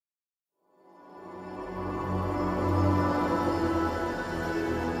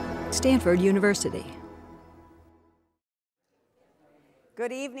Stanford University.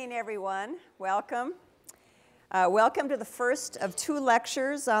 Good evening, everyone. Welcome. Welcome to the first of two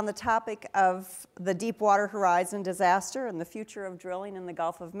lectures on the topic of the Deepwater Horizon disaster and the future of drilling in the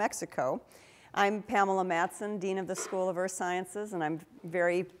Gulf of Mexico. I'm Pamela Matson, Dean of the School of Earth Sciences, and I'm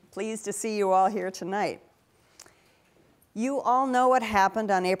very pleased to see you all here tonight. You all know what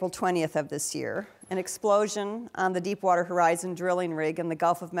happened on April 20th of this year. An explosion on the Deepwater Horizon drilling rig in the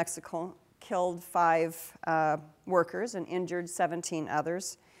Gulf of Mexico killed 5 workers and injured 17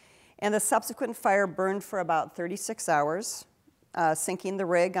 others. And the subsequent fire burned for about 36 hours, sinking the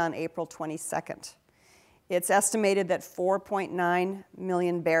rig on April 22nd. It's estimated that 4.9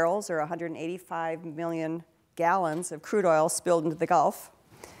 million barrels, or 185 million gallons of crude oil spilled into the Gulf.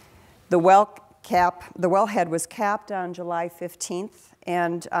 The wellhead was capped on July 15th,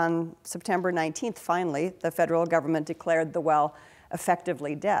 and on September 19th, finally, the federal government declared the well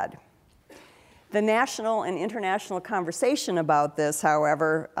effectively dead. The national and international conversation about this,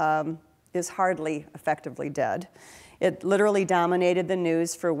 however, is hardly effectively dead. It literally dominated the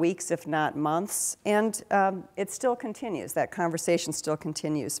news for weeks, if not months, and it still continues. That conversation still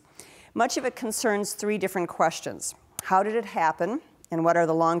continues. Much of it concerns 3 different questions. How did it happen, and what are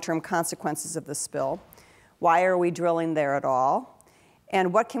the long-term consequences of the spill? Why are we drilling there at all?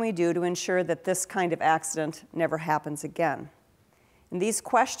 And what can we do to ensure that this kind of accident never happens again? And these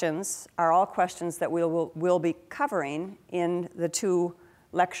questions are all questions that we'll be covering in the 2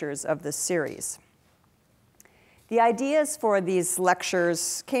 lectures of this series. The ideas for these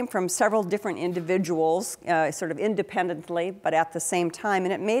lectures came from several different individuals, sort of independently, but at the same time,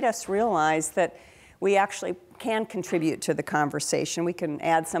 and it made us realize that we actually can contribute to the conversation. We can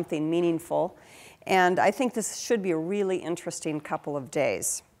add something meaningful, and I think this should be a really interesting couple of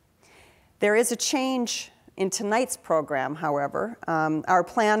days. There is a change in tonight's program, however. Our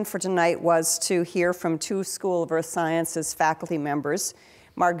plan for tonight was to hear from 2 School of Earth Sciences faculty members,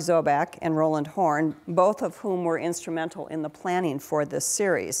 Mark Zoback and Roland Horne, both of whom were instrumental in the planning for this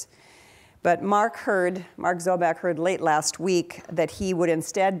series. But Mark Zoback heard late last week that he would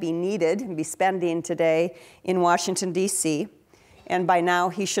instead be needed and be spending today in Washington, D.C., and by now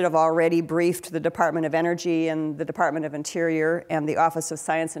he should have already briefed the Department of Energy and the Department of Interior and the Office of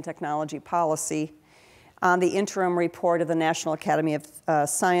Science and Technology Policy on the interim report of the National Academy of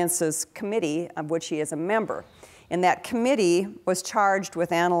Sciences Committee, of which he is a member. And that committee was charged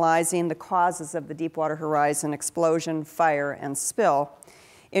with analyzing the causes of the Deepwater Horizon explosion, fire, and spill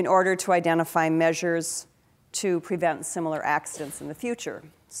in order to identify measures to prevent similar accidents in the future.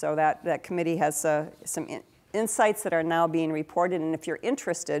 So that committee has some insights that are now being reported. And if you're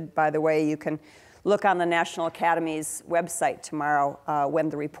interested, by the way, you can look on the National Academy's website tomorrow when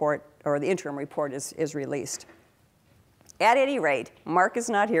the report, or the interim report, is released. At any rate, Mark is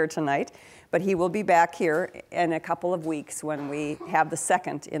not here tonight, but he will be back here in a couple of weeks when we have the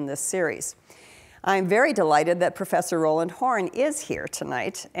second in this series. I'm very delighted that Professor Roland Horne is here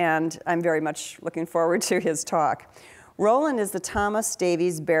tonight, and I'm very much looking forward to his talk. Roland is the Thomas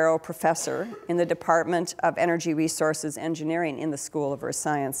Davies Barrow Professor in the Department of Energy Resources Engineering in the School of Earth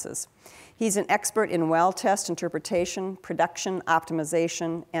Sciences. He's an expert in well test interpretation, production,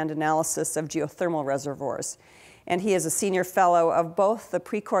 optimization, and analysis of geothermal reservoirs. And he is a senior fellow of both the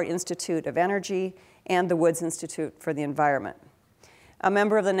Precourt Institute of Energy and the Woods Institute for the Environment. A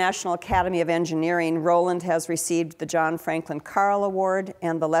member of the National Academy of Engineering, Roland has received the John Franklin Carl Award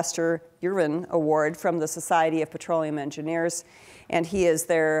and the Lester Urban Award from the Society of Petroleum Engineers, and he is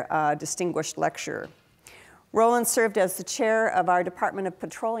their distinguished lecturer. Roland served as the chair of our Department of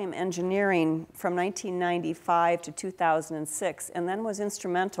Petroleum Engineering from 1995 to 2006, and then was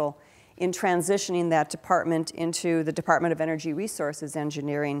instrumental in transitioning that department into the Department of Energy Resources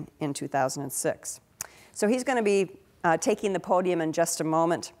Engineering in 2006. So he's going to be taking the podium in just a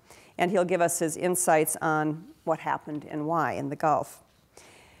moment, and he'll give us his insights on what happened and why in the Gulf.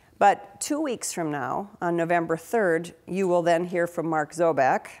 But 2 weeks from now, on November 3rd, you will then hear from Mark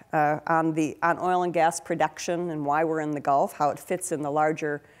Zoback on oil and gas production and why we're in the Gulf, how it fits in the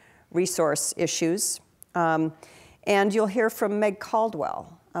larger resource issues. And you'll hear from Meg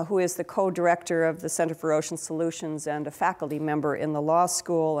Caldwell, who is the co-director of the Center for Ocean Solutions and a faculty member in the law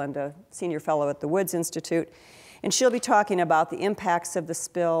school and a senior fellow at the Woods Institute. And she'll be talking about the impacts of the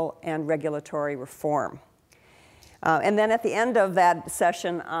spill and regulatory reform. And then at the end of that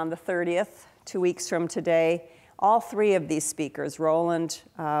session on the 30th, 2 weeks from today, all 3 of these speakers, Roland,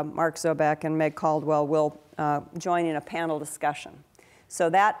 Mark Zoback, and Meg Caldwell, will join in a panel discussion. So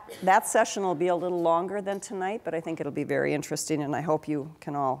that session will be a little longer than tonight, but I think it'll be very interesting, and I hope you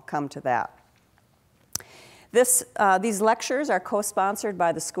can all come to that. These lectures are co-sponsored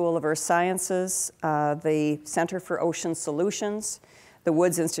by the School of Earth Sciences, the Center for Ocean Solutions, the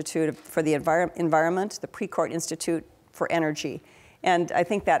Woods Institute for the Environment, the Precourt Institute for Energy. And I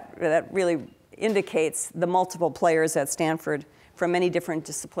think that really indicates the multiple players at Stanford from many different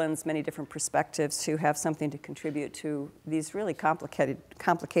disciplines, many different perspectives, who have something to contribute to these really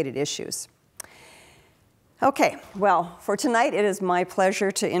complicated issues. Okay, well, for tonight, it is my pleasure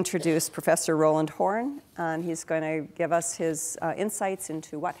to introduce Professor Roland Horne, and he's going to give us his insights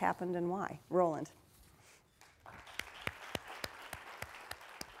into what happened and why. Roland.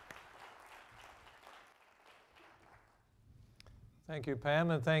 Thank you,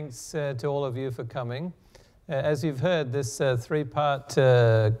 Pam, and thanks to all of you for coming. As you've heard, this three-part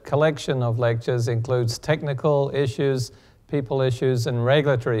collection of lectures includes technical issues, people issues, and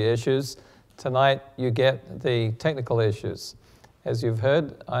regulatory issues. Tonight, you get the technical issues. As you've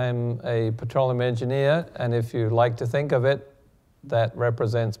heard, I'm a petroleum engineer, and if you like to think of it, that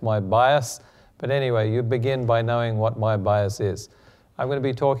represents my bias. But anyway, you begin by knowing what my bias is. I'm going to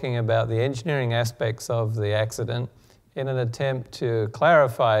be talking about the engineering aspects of the accident in an attempt to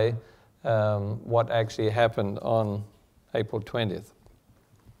clarify what actually happened on April 20th.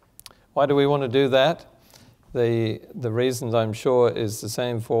 Why do we want to do that? The reasons, I'm sure, is the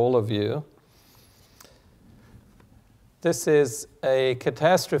same for all of you. This is a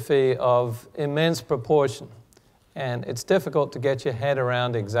catastrophe of immense proportion, and it's difficult to get your head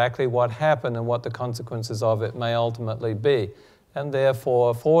around exactly what happened and what the consequences of it may ultimately be. And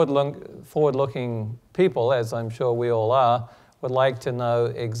therefore, forward-looking people, as I'm sure we all are, would like to know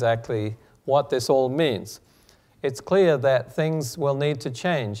exactly what this all means. It's clear that things will need to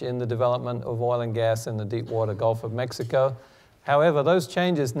change in the development of oil and gas in the Deepwater Gulf of Mexico. However, those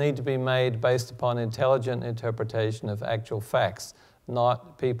changes need to be made based upon intelligent interpretation of actual facts,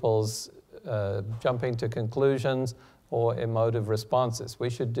 not people's jumping to conclusions or emotive responses. We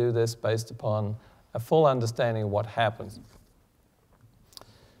should do this based upon a full understanding of what happens.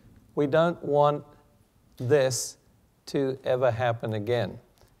 We don't want this to ever happen again.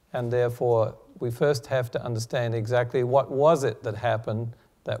 And therefore, we first have to understand exactly what was it that happened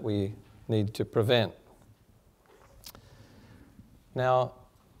that we need to prevent. Now,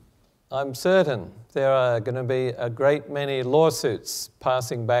 I'm certain there are going to be a great many lawsuits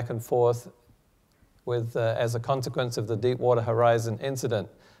passing back and forth with, as a consequence of the Deepwater Horizon incident.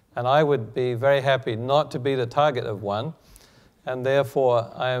 And I would be very happy not to be the target of one. And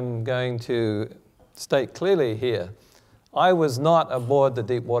therefore, I'm going to state clearly here, I was not aboard the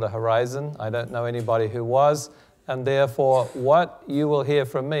Deepwater Horizon. I don't know anybody who was. And therefore, what you will hear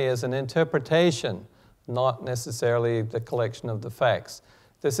from me is an interpretation, not necessarily the collection of the facts.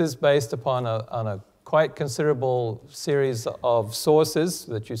 This is based upon a quite considerable series of sources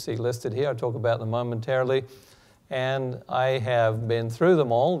that you see listed here. I'll talk about them momentarily. And I have been through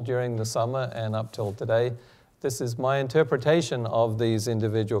them all during the summer and up till today. This is my interpretation of these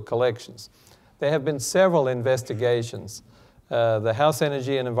individual collections. There have been several investigations. The House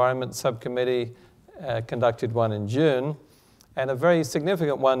Energy and Environment Subcommittee conducted one in June, and a very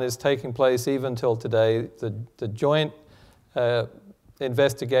significant one is taking place even till today, the joint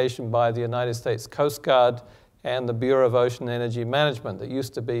investigation by the United States Coast Guard and the Bureau of Ocean Energy Management that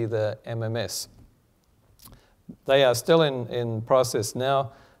used to be the MMS. They are still in process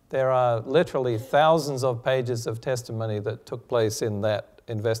now. There are literally thousands of pages of testimony that took place in that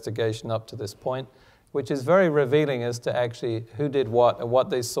investigation up to this point, which is very revealing as to actually who did what and what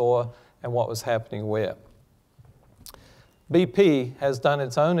they saw and what was happening where. BP has done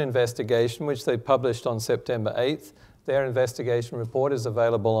its own investigation, which they published on September 8th. Their investigation report is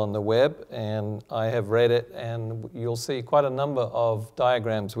available on the web, and I have read it, and you'll see quite a number of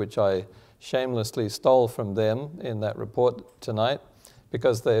diagrams which I shamelessly stole from them in that report tonight,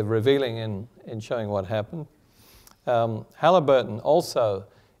 because they're revealing in showing what happened. Halliburton also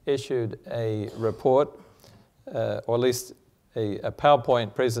issued a report, or at least a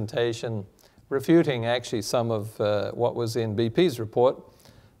PowerPoint presentation refuting actually some of what was in BP's report.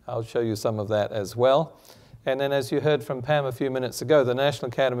 I'll show you some of that as well. And then, as you heard from Pam a few minutes ago, the National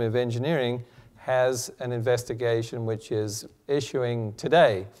Academy of Engineering has an investigation which is issuing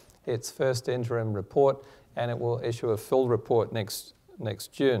today its first interim report, and it will issue a full report next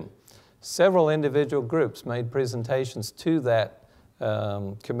June. Several individual groups made presentations to that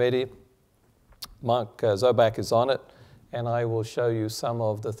committee. Mark Zobak is on it, and I will show you some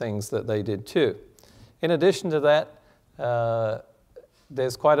of the things that they did too. In addition to that,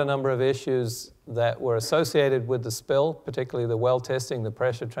 there's quite a number of issues that were associated with the spill, particularly the well testing, the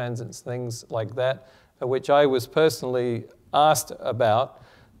pressure transits, things like that, which I was personally asked about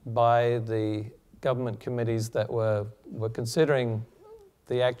by the government committees that were considering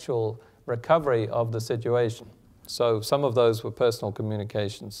the actual recovery of the situation. So some of those were personal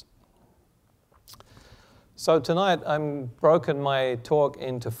communications. So tonight I've broken my talk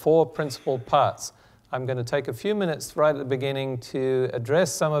into 4 principal parts. I'm going to take a few minutes right at the beginning to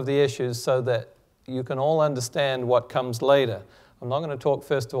address some of the issues so that you can all understand what comes later. I'm not going to talk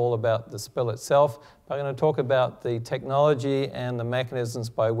first of all about the spill itself, but I'm going to talk about the technology and the mechanisms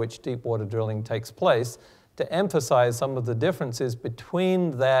by which deep water drilling takes place to emphasize some of the differences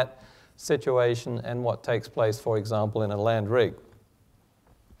between that situation and what takes place, for example, in a land rig.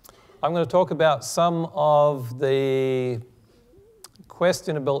 I'm going to talk about some of the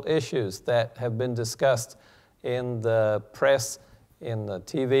questionable issues that have been discussed in the press, in the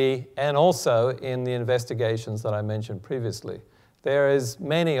TV, and also in the investigations that I mentioned previously. There is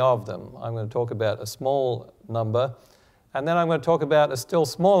many of them. I'm going to talk about a small number, and then I'm going to talk about a still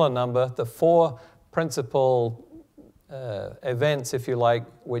smaller number, the 4 principal events, if you like,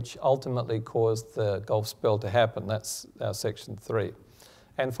 which ultimately caused the Gulf spill to happen. That's our section 3.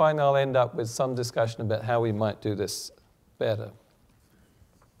 And finally, I'll end up with some discussion about how we might do this better.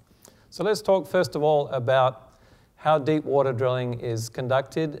 So let's talk first of all about how deep water drilling is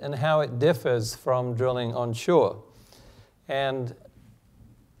conducted and how it differs from drilling onshore. And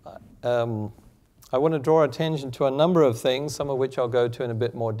I want to draw attention to a number of things, some of which I'll go to in a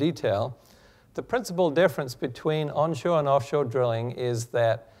bit more detail. The principal difference between onshore and offshore drilling is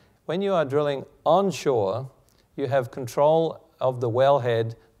that when you are drilling onshore, you have control of the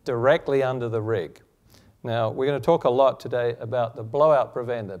wellhead directly under the rig. Now, we're going to talk a lot today about the blowout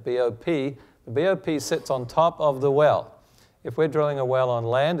preventer, BOP. The BOP sits on top of the well. If we're drilling a well on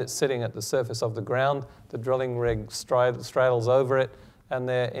land, it's sitting at the surface of the ground. The drilling rig straddles over it, and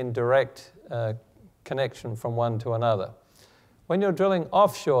they're in direct connection from one to another. When you're drilling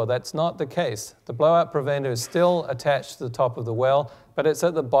offshore, that's not the case. The blowout preventer is still attached to the top of the well, but it's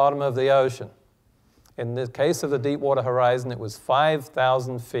at the bottom of the ocean. In the case of the Deepwater Horizon, it was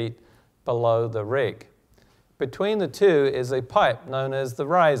 5,000 feet below the rig. Between the two is a pipe known as the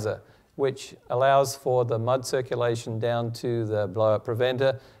riser, which allows for the mud circulation down to the blowout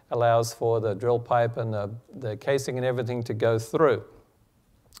preventer, allows for the drill pipe and the casing and everything to go through.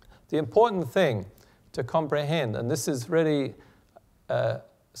 The important thing to comprehend, and this is really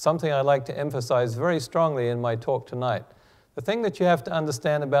something I like to emphasize very strongly in my talk tonight, the thing that you have to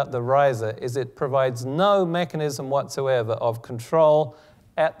understand about the riser is it provides no mechanism whatsoever of control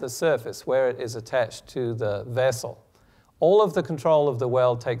at the surface where it is attached to the vessel. All of the control of the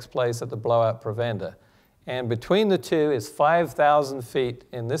well takes place at the blowout preventer. And between the two is 5,000 feet,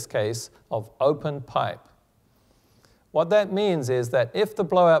 in this case, of open pipe. What that means is that if the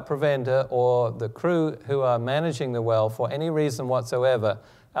blowout preventer or the crew who are managing the well for any reason whatsoever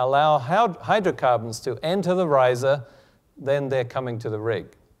allow hydrocarbons to enter the riser, then they're coming to the rig.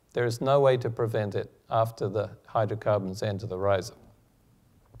 There is no way to prevent it after the hydrocarbons enter the riser.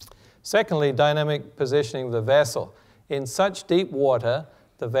 Secondly, dynamic positioning of the vessel. In such deep water,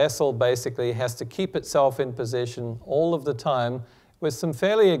 the vessel basically has to keep itself in position all of the time with some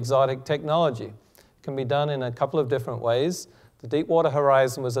fairly exotic technology. It can be done in a couple of different ways. The Deepwater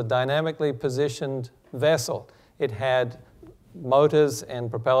Horizon was a dynamically positioned vessel. It had motors and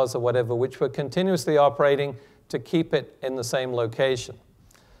propellers or whatever which were continuously operating to keep it in the same location.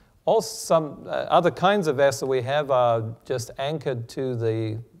 Also, some other kinds of vessel we have are just anchored to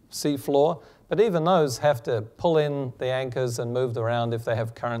the sea floor, but even those have to pull in the anchors and move around if they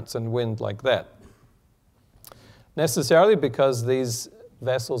have currents and wind like that. Necessarily, because these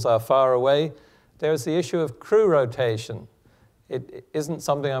vessels are far away, there's the issue of crew rotation. It isn't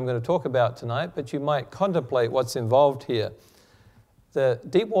something I'm going to talk about tonight, but you might contemplate what's involved here. The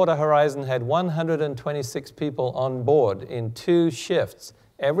Deepwater Horizon had 126 people on board in 2 shifts.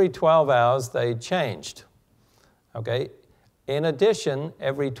 Every 12 hours they changed. Okay? In addition,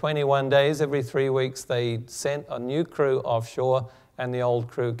 every 21 days, every 3 weeks, they sent a new crew offshore and the old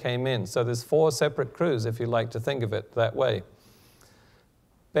crew came in. So there's 4 separate crews, if you like to think of it that way.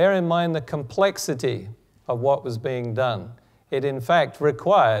 Bear in mind the complexity of what was being done. It, in fact,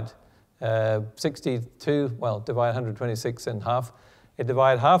 required 62, well, divide 126 in half. It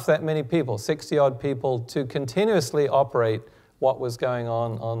divided half that many people, 60-odd people, to continuously operate what was going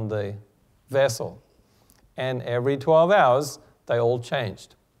on the vessel. And every 12 hours, they all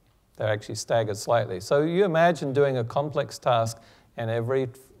changed. They're actually staggered slightly. So you imagine doing a complex task, and every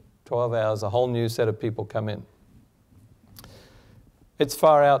 12 hours, a whole new set of people come in. It's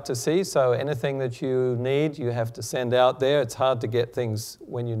far out to sea, so anything that you need, you have to send out there. It's hard to get things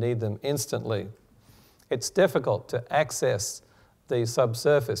when you need them instantly. It's difficult to access the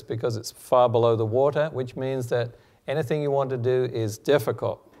subsurface because it's far below the water, which means that anything you want to do is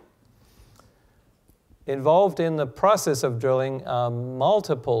difficult. Involved in the process of drilling are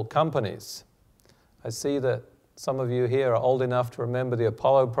multiple companies. I see that some of you here are old enough to remember the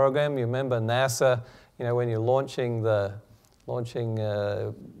Apollo program. You remember NASA, you know, when you're launching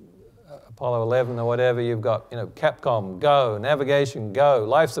Apollo 11 or whatever, you've got, you know, Capcom, go, navigation, go,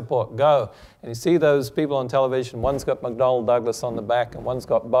 life support, go. And you see those people on television, one's got McDonnell Douglas on the back, and one's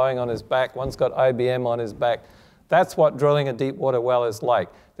got Boeing on his back, one's got IBM on his back. That's what drilling a deep water well is like.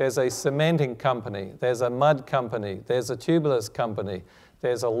 There's a cementing company, there's a mud company, there's a tubulars company,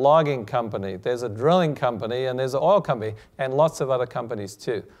 there's a logging company, there's a drilling company, and there's an oil company, and lots of other companies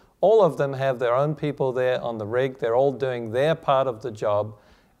too. All of them have their own people there on the rig. They're all doing their part of the job,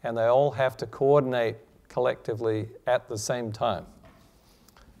 and they all have to coordinate collectively at the same time.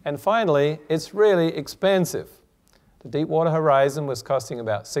 And finally, it's really expensive. The Deepwater Horizon was costing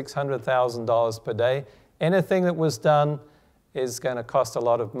about $600,000 per day. Anything that was done is going to cost a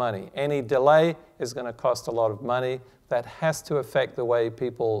lot of money. Any delay is going to cost a lot of money. That has to affect the way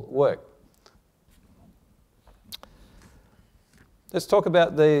people work. Let's talk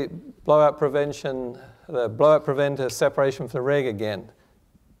about the blowout prevention, the blowout preventer separation from the rig again.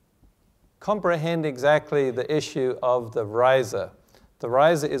 Comprehend exactly the issue of the riser. The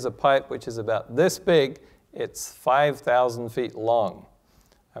riser is a pipe which is about this big. It's 5,000 feet long.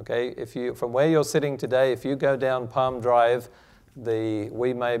 Okay, from where you're sitting today, if you go down Palm Drive,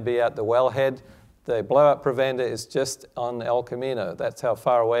 we may be at the wellhead. The blowout preventer is just on El Camino. That's how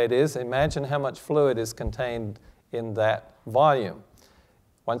far away it is. Imagine how much fluid is contained in that volume.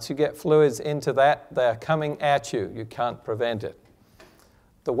 Once you get fluids into that, they're coming at you. You can't prevent it.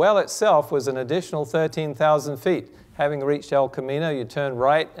 The well itself was an additional 13,000 feet. Having reached El Camino, you turn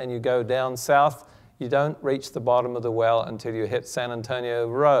right and you go down south. You don't reach the bottom of the well until you hit San Antonio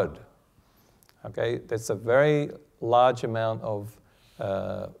Road. Okay, that's a very large amount of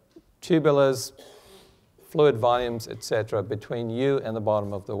tubulars, fluid volumes, etc., between you and the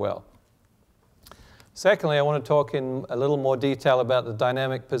bottom of the well. Secondly, I want to talk in a little more detail about the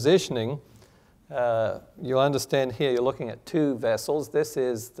dynamic positioning. You'll understand here you're looking at two vessels. This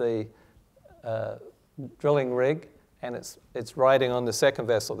is the drilling rig, and it's riding on the second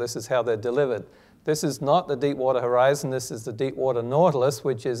vessel. This is how they're delivered. This is not the Deepwater Horizon. This is the Deepwater Nautilus,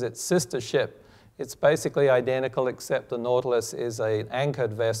 which is its sister ship. It's basically identical, except the Nautilus is an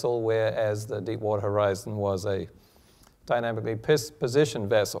anchored vessel, whereas the Deepwater Horizon was a dynamically positioned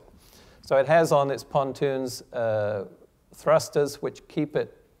vessel. So it has on its pontoons thrusters, which keep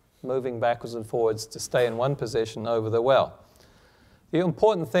it moving backwards and forwards to stay in one position over the well. The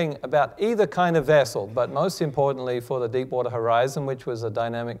important thing about either kind of vessel, but most importantly for the Deepwater Horizon, which was a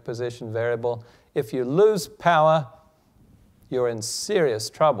dynamic position variable, if you lose power, you're in serious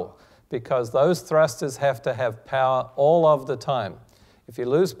trouble because those thrusters have to have power all of the time. If you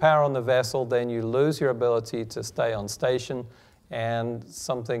lose power on the vessel, then you lose your ability to stay on station, and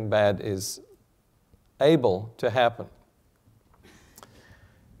something bad is able to happen.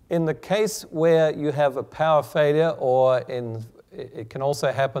 In the case where you have a power failure, or it can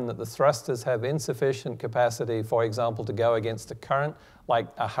also happen that the thrusters have insufficient capacity, for example, to go against a current, like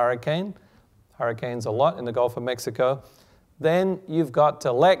a hurricane. Hurricanes a lot in the Gulf of Mexico. Then you've got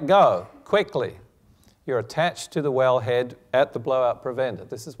to let go quickly. You're attached to the wellhead at the blowout preventer.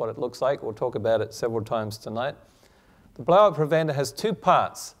 This is what it looks like. We'll talk about it several times tonight. The blowout preventer has two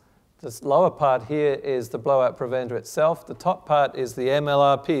parts. This lower part here is the blowout preventer itself. The top part is the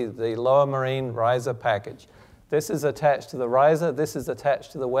MLRP, the lower marine riser package. This is attached to the riser. This is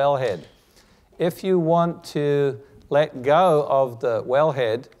attached to the wellhead. If you want to let go of the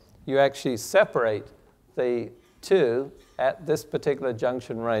wellhead, you actually separate the two at this particular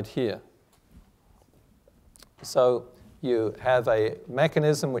junction right here. So you have a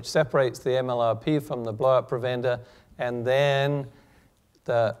mechanism which separates the MLRP from the blowout preventer, and then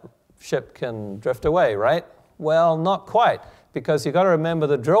the ship can drift away, right? Well, not quite, because you've got to remember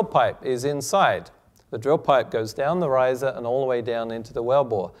the drill pipe is inside. The drill pipe goes down the riser and all the way down into the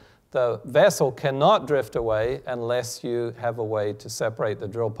wellbore. The vessel cannot drift away unless you have a way to separate the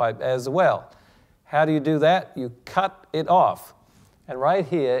drill pipe as well. How do you do that? You cut it off. And right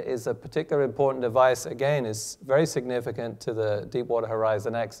here is a particular important device, again, is very significant to the Deepwater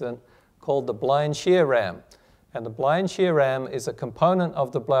Horizon accident, called the blind shear ram. And the blind shear ram is a component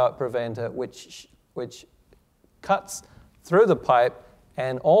of the blowout preventer which cuts through the pipe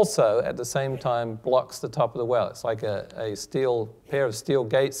and also, at the same time, blocks the top of the well. It's like a pair of steel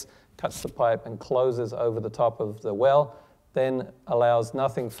gates, cuts the pipe and closes over the top of the well, then allows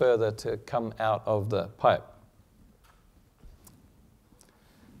nothing further to come out of the pipe.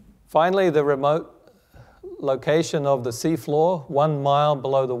 Finally, the remote location of the seafloor, 1 mile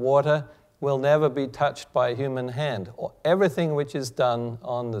below the water, will never be touched by a human hand. Everything which is done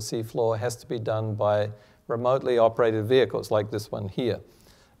on the seafloor has to be done by remotely operated vehicles like this one here.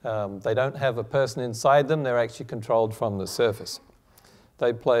 They don't have a person inside them, they're actually controlled from the surface.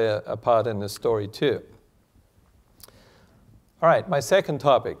 They play a part in this story too. All right, my second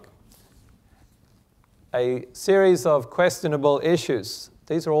topic. A series of questionable issues.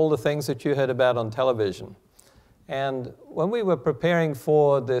 These are all the things that you heard about on television. And when we were preparing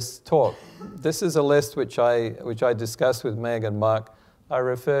for this talk, this is a list which I discussed with Meg and Mark. I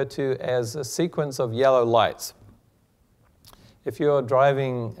refer to as a sequence of yellow lights. If you're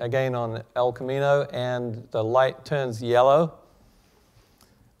driving, again, on El Camino and the light turns yellow,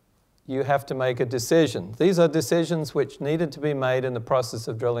 you have to make a decision. These are decisions which needed to be made in the process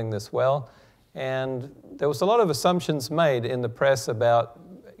of drilling this well. And there was a lot of assumptions made in the press about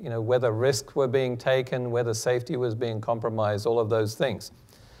whether risks were being taken, whether safety was being compromised, all of those things.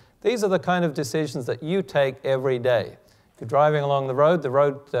 These are the kind of decisions that you take every day. If you're driving along the road,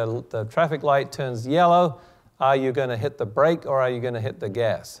 the traffic light turns yellow. Are you going to hit the brake or are you going to hit the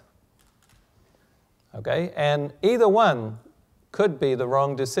gas? Okay, and either one could be the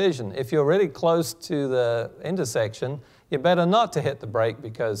wrong decision. If you're really close to the intersection, you're better not to hit the brake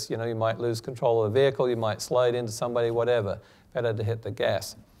because you might lose control of the vehicle, you might slide into somebody, whatever. Better to hit the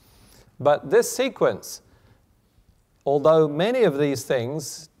gas. But this sequence, although many of these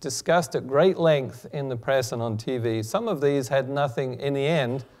things discussed at great length in the press and on TV, some of these had nothing, in the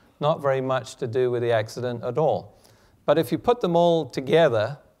end, not very much to do with the accident at all. But if you put them all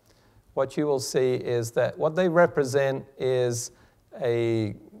together, what you will see is that what they represent is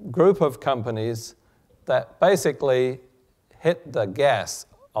a group of companies that basically hit the gas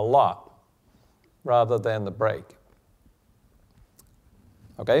a lot rather than the brake.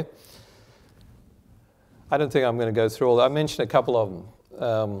 Okay? I don't think I'm going to go through all that. I mentioned a couple of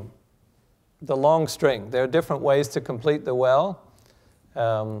them. The long string. There are different ways to complete the well.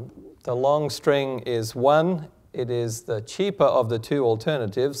 The long string is one. It is the cheaper of the two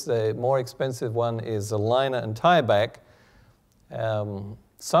alternatives. The more expensive one is a liner and tieback.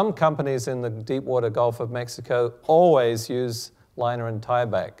 Some companies in the deepwater Gulf of Mexico always use liner and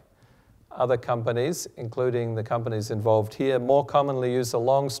tieback. Other companies, including the companies involved here, more commonly use a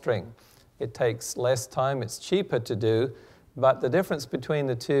long string. It takes less time, it's cheaper to do, but the difference between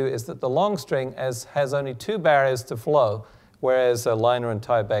the two is that the long string has only 2 barriers to flow, whereas a liner and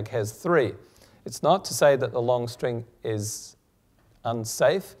tieback has 3. It's not to say that the long string is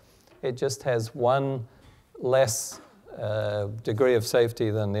unsafe, it just has one less degree of safety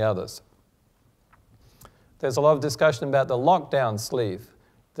than the others. There's a lot of discussion about the lockdown sleeve.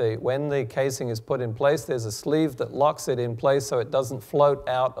 When the casing is put in place, there's a sleeve that locks it in place so it doesn't float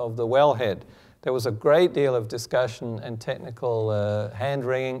out of the wellhead. There was a great deal of discussion and technical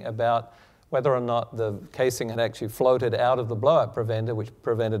hand-wringing about whether or not the casing had actually floated out of the blowout preventer, which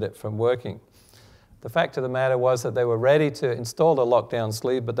prevented it from working. The fact of the matter was that they were ready to install the lockdown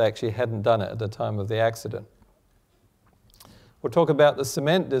sleeve, but they actually hadn't done it at the time of the accident. We'll talk about the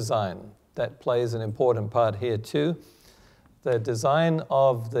cement design. That plays an important part here too. The design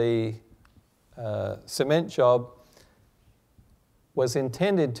of the cement job was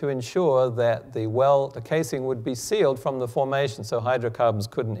intended to ensure that the casing would be sealed from the formation so hydrocarbons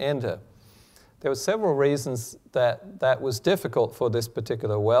couldn't enter. There were several reasons that was difficult for this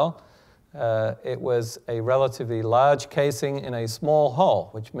particular well. It was a relatively large casing in a small hole,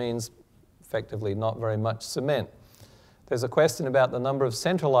 which means effectively not very much cement. There's a question about the number of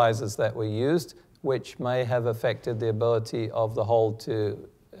centralizers that were used, which may have affected the ability of the hole to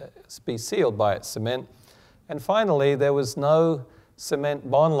be sealed by its cement. And finally, there was no cement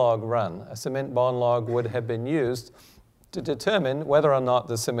bond log run. A cement bond log would have been used to determine whether or not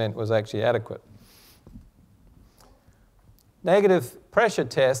the cement was actually adequate. Negative pressure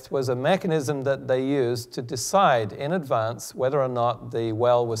test was a mechanism that they used to decide in advance whether or not the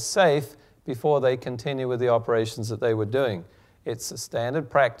well was safe before they continue with the operations that they were doing. It's a standard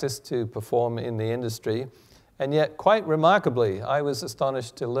practice to perform in the industry, and yet quite remarkably, I was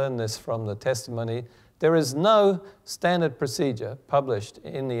astonished to learn this from the testimony, there is no standard procedure published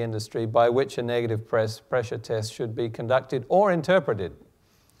in the industry by which a negative pressure test should be conducted or interpreted.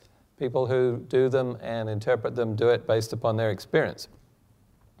 People who do them and interpret them do it based upon their experience.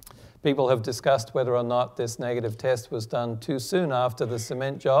 People have discussed whether or not this negative test was done too soon after the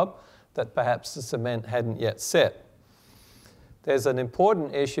cement job, that perhaps the cement hadn't yet set. There's an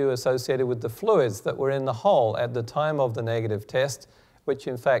important issue associated with the fluids that were in the hole at the time of the negative test, which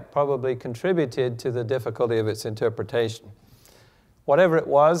in fact probably contributed to the difficulty of its interpretation. Whatever it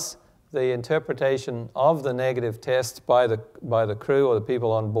was, the interpretation of the negative test by the crew or the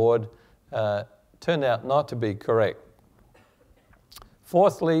people on board turned out not to be correct.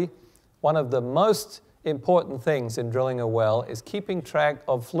 Fourthly, one of the most important things in drilling a well is keeping track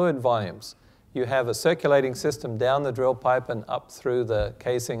of fluid volumes. You have a circulating system down the drill pipe and up through the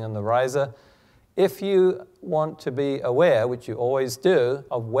casing and the riser. If you want to be aware, which you always do,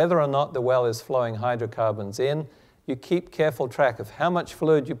 of whether or not the well is flowing hydrocarbons in, you keep careful track of how much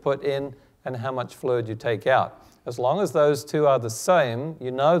fluid you put in and how much fluid you take out. As long as those two are the same, you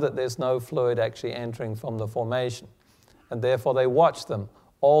know that there's no fluid actually entering from the formation, and therefore they watch them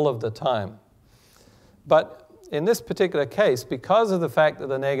all of the time. But in this particular case, because of the fact that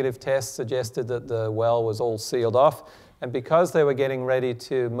the negative test suggested that the well was all sealed off, and because they were getting ready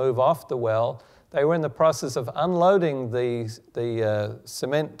to move off the well, they were in the process of unloading the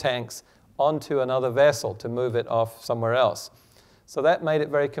cement tanks onto another vessel to move it off somewhere else. So that made it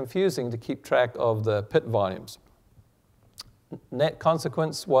very confusing to keep track of the pit volumes. Net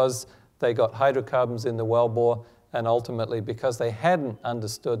consequence was they got hydrocarbons in the wellbore, and ultimately, because they hadn't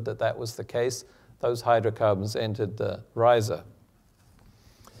understood that that was the case, those hydrocarbons entered the riser.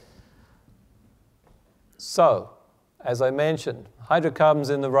 So, as I mentioned,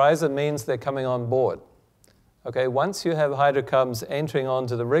 hydrocarbons in the riser means they're coming on board. Okay, once you have hydrocarbons entering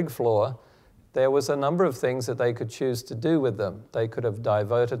onto the rig floor, there was a number of things that they could choose to do with them. They could have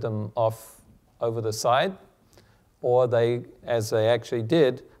diverted them off over the side, or they, as they actually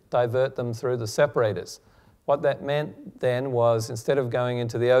did, divert them through the separators. What that meant then was, instead of going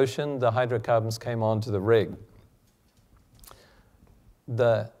into the ocean, the hydrocarbons came onto the rig.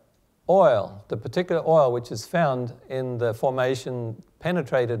 The oil, the particular oil which is found in the formation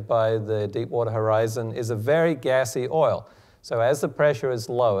penetrated by the Deepwater Horizon, is a very gassy oil. So as the pressure is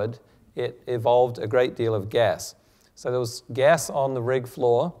lowered, it evolved a great deal of gas. So there was gas on the rig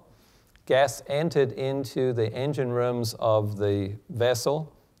floor. Gas entered into the engine rooms of the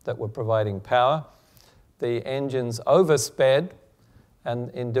vessel that were providing power. The engines oversped,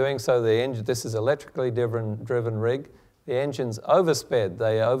 and in doing so, this is electrically driven rig. The engines oversped.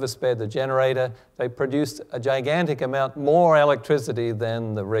 They oversped the generator. They produced a gigantic amount more electricity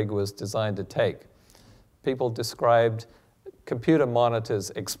than the rig was designed to take. People described computer monitors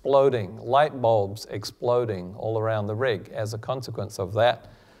exploding, light bulbs exploding all around the rig as a consequence of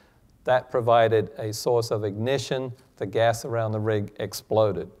that. That provided a source of ignition. The gas around the rig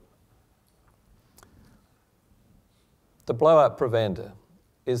exploded. The blowout preventer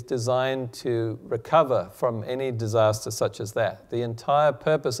is designed to recover from any disaster such as that. The entire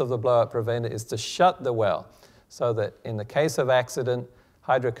purpose of the blowout preventer is to shut the well so that in the case of accident,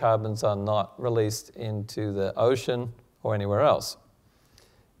 hydrocarbons are not released into the ocean or anywhere else.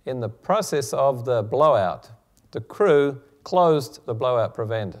 In the process of the blowout, the crew closed the blowout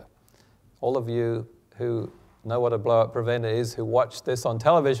preventer. All of you who know what a blowout preventer is, who watched this on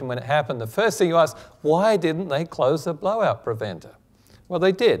television when it happened, the first thing you ask, why didn't they close the blowout preventer? Well,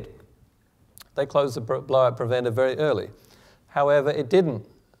 they did. They closed the blowout preventer very early. However, it didn't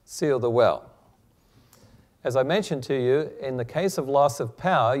seal the well. As I mentioned to you, in the case of loss of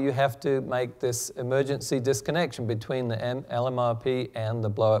power, you have to make this emergency disconnection between the LMRP and the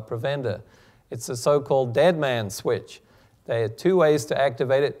blowout preventer. It's a so-called dead man switch. There are two ways to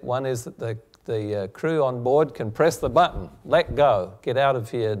activate it. One is that the crew on board can press the button, let go, get out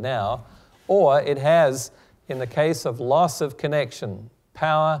of here now. Or it has, in the case of loss of connection,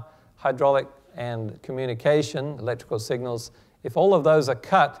 power, hydraulic, and communication, electrical signals, if all of those are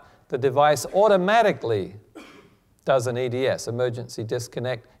cut, the device automatically does an EDS, emergency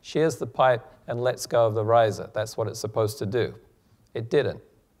disconnect, shears the pipe, and lets go of the riser. That's what it's supposed to do. It didn't.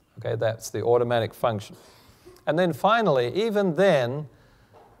 Okay, that's the automatic function. And then finally, even then,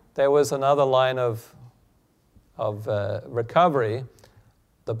 there was another line of recovery.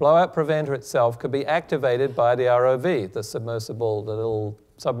 The blowout preventer itself could be activated by the ROV, the submersible, the little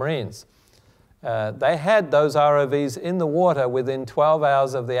submarines. They had those ROVs in the water within 12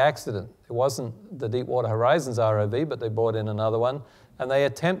 hours of the accident. It wasn't the Deepwater Horizon's ROV, but they brought in another one, and they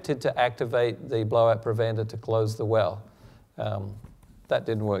attempted to activate the blowout preventer to close the well. That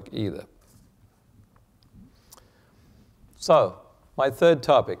didn't work either. So, my third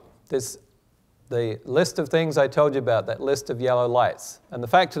topic, the list of things I told you about, that list of yellow lights. And the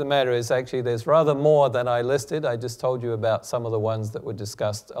fact of the matter is, actually, there's rather more than I listed. I just told you about some of the ones that were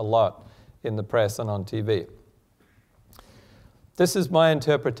discussed a lot in the press and on TV. This is my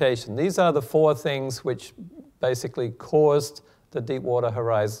interpretation. These are the four things which basically caused the Deepwater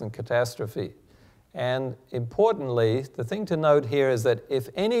Horizon catastrophe. And importantly, the thing to note here is that if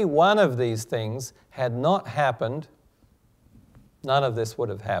any one of these things had not happened, none of this would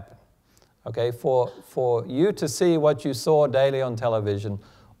have happened. Okay, for you to see what you saw daily on television,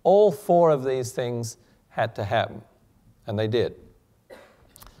 all 4 of these things had to happen, and they did.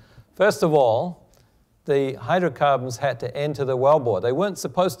 First of all, the hydrocarbons had to enter the wellbore. They weren't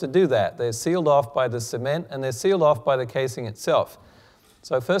supposed to do that. They're sealed off by the cement, and they're sealed off by the casing itself.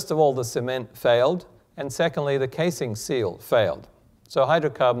 So first of all, the cement failed, and secondly, the casing seal failed. So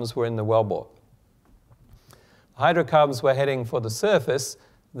hydrocarbons were in the wellbore. Hydrocarbons were heading for the surface.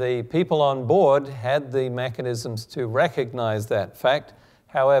 The people on board had the mechanisms to recognize that fact.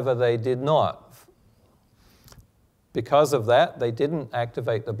 However, they did not. Because of that, they didn't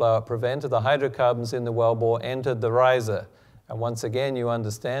activate the blowout preventer. The hydrocarbons in the wellbore entered the riser. And once again, you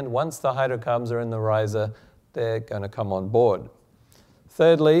understand, once the hydrocarbons are in the riser, they're going to come on board.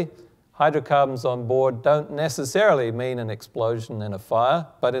 Thirdly, hydrocarbons on board don't necessarily mean an explosion and a fire,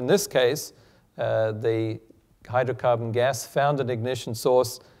 but in this case, the hydrocarbon gas found an ignition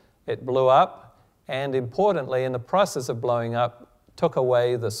source, it blew up, and importantly, in the process of blowing up, took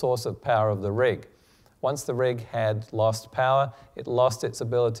away the source of power of the rig. Once the rig had lost power, it lost its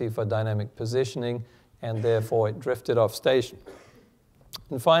ability for dynamic positioning, and therefore it drifted off station.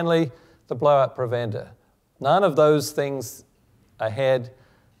 And finally, the blowout preventer. None of those things ahead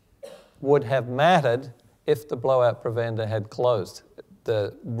would have mattered if the blowout preventer had closed.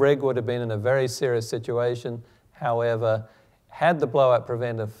 The rig would have been in a very serious situation. However, had the blowout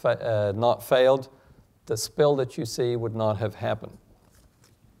preventer not failed, the spill that you see would not have happened.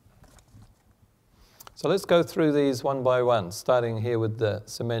 So let's go through these one by one, starting here with the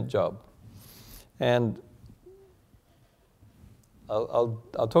cement job. And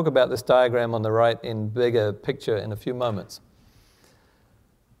I'll talk about this diagram on the right in bigger picture in a few moments.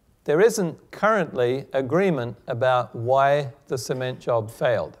 There isn't currently agreement about why the cement job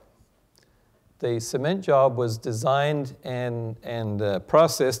failed. The cement job was designed and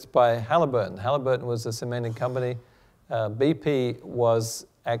processed by Halliburton. Halliburton was a cementing company. BP was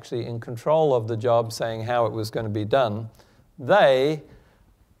actually in control of the job, saying how it was going to be done. They,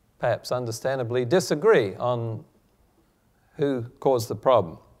 perhaps understandably, disagree on who caused the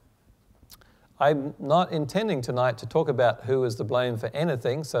problem. I'm not intending tonight to talk about who is to blame for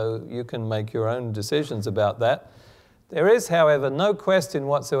anything, so you can make your own decisions about that. There is, however, no question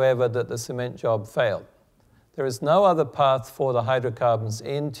whatsoever that the cement job failed. There is no other path for the hydrocarbons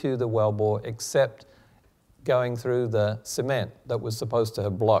into the wellbore except going through the cement that was supposed to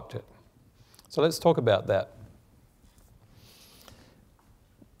have blocked it. So let's talk about that.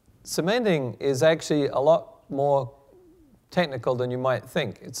 Cementing is actually a lot more technical than you might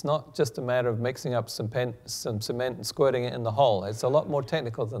think. It's not just a matter of mixing up some cement and squirting it in the hole. It's a lot more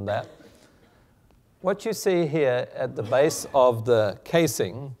technical than that. What you see here at the base of the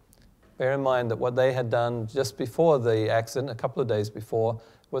casing, bear in mind that what they had done just before the accident, a couple of days before,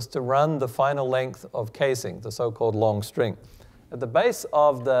 was to run the final length of casing, the so-called long string. At the base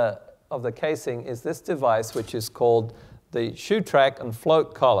of the casing is this device, which is called the shoe track and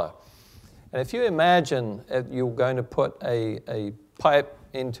float collar. And if you imagine you're going to put a pipe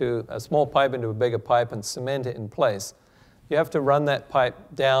into a small pipe into a bigger pipe and cement it in place, you have to run that pipe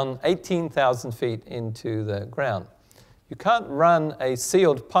down 18,000 feet into the ground. You can't run a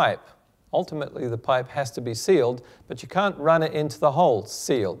sealed pipe. Ultimately, the pipe has to be sealed, but you can't run it into the hole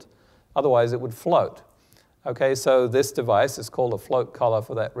sealed. Otherwise, it would float. Okay, so this device is called a float collar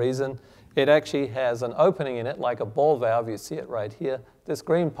for that reason. It actually has an opening in it, like a ball valve. You see it right here. This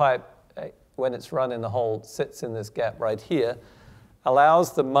green pipe, when it's run in the hole, sits in this gap right here,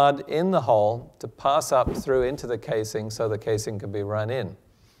 allows the mud in the hole to pass up through into the casing so the casing can be run in.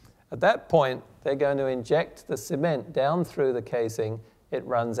 At that point, they're going to inject the cement down through the casing. It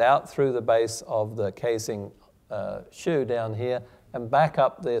runs out through the base of the casing shoe down here and back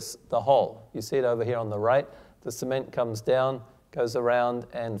up the hole. You see it over here on the right. The cement comes down, goes around,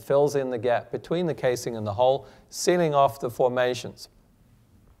 and fills in the gap between the casing and the hole, sealing off the formations.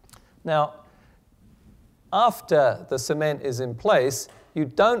 Now, after the cement is in place, you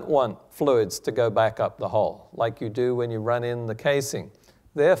don't want fluids to go back up the hole like you do when you run in the casing.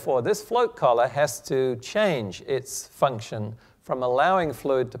 Therefore, this float collar has to change its function from allowing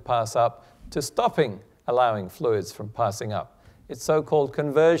fluid to pass up to stopping allowing fluids from passing up. It's so-called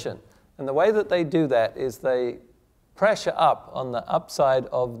conversion. And the way that they do that is they pressure up on the upside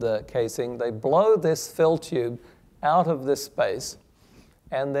of the casing. They blow this fill tube out of this space,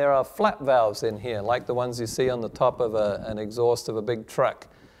 and there are flap valves in here, like the ones you see on the top of an exhaust of a big truck.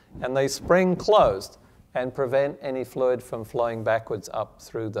 And they spring closed and prevent any fluid from flowing backwards up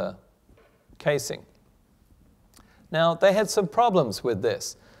through the casing. Now, they had some problems with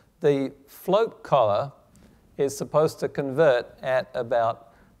this. The float collar is supposed to convert at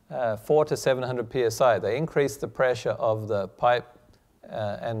about 400 to 700 psi. They increase the pressure of the pipe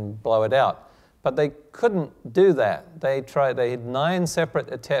and blow it out. But they couldn't do that. They had 9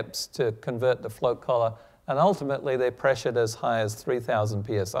 separate attempts to convert the float collar, and ultimately they pressured as high as 3,000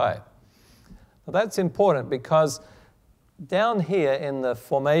 psi. Now that's important because down here in the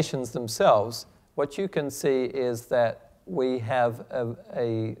formations themselves, what you can see is that we have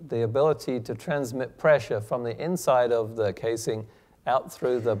the ability to transmit pressure from the inside of the casing out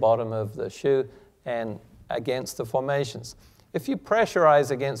through the bottom of the shoe and against the formations. If you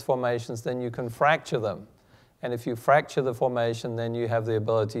pressurize against formations, then you can fracture them. And if you fracture the formation, then you have the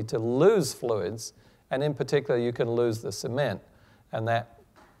ability to lose fluids, and in particular, you can lose the cement, and that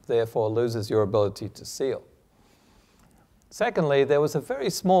therefore loses your ability to seal. Secondly, there was a very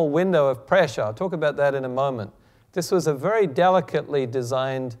small window of pressure. I'll talk about that in a moment. This was a very delicately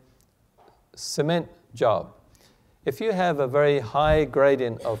designed cement job. If you have a very high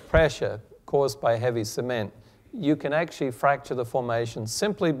gradient of pressure caused by heavy cement, you can actually fracture the formation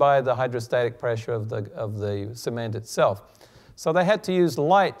simply by the hydrostatic pressure of the cement itself. So they had to use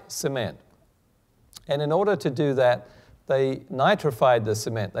light cement. And in order to do that, they nitrified the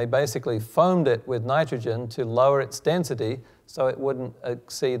cement. They basically foamed it with nitrogen to lower its density so it wouldn't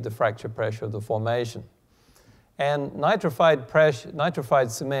exceed the fracture pressure of the formation. And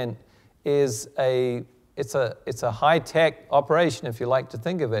nitrified cement is it's a high-tech operation, if you like to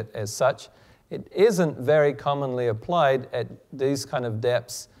think of it as such. It isn't very commonly applied at these kind of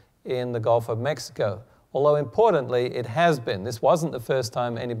depths in the Gulf of Mexico, although importantly, it has been. This wasn't the first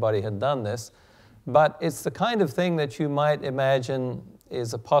time anybody had done this, but it's the kind of thing that you might imagine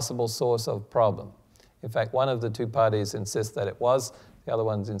is a possible source of problem. In fact, one of the two parties insists that it was, the other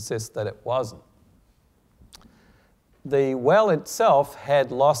ones insist that it wasn't. The well itself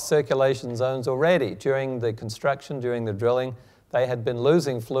had lost circulation zones already during the construction, during the drilling. They had been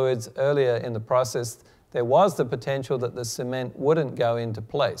losing fluids earlier in the process. There was the potential that the cement wouldn't go into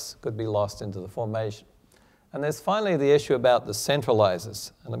place, could be lost into the formation. And there's finally the issue about the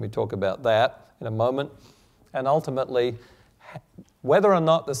centralizers. And let me talk about that in a moment. And ultimately, whether or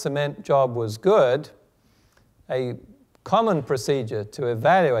not the cement job was good, a common procedure to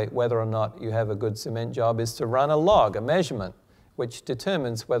evaluate whether or not you have a good cement job is to run a log, a measurement, which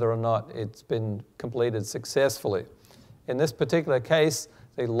determines whether or not it's been completed successfully. In this particular case,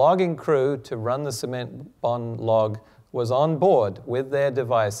 the logging crew to run the cement bond log was on board with their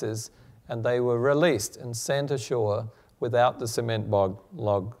devices, and they were released and sent ashore without the cement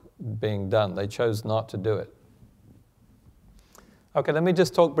log being done. They chose not to do it. Okay, let me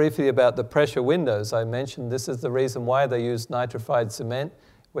just talk briefly about the pressure windows. I mentioned this is the reason why they used nitrified cement,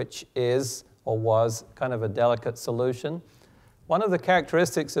 which is or was kind of a delicate solution. One of the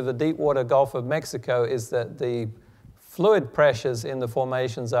characteristics of the deepwater Gulf of Mexico is that the fluid pressures in the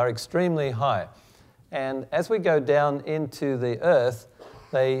formations are extremely high. And as we go down into the earth,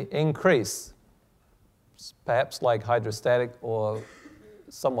 they increase, perhaps like hydrostatic or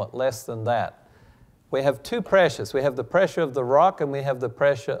somewhat less than that. We have two pressures. We have the pressure of the rock and we have the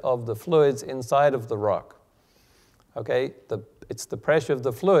pressure of the fluids inside of the rock. Okay, it's the pressure of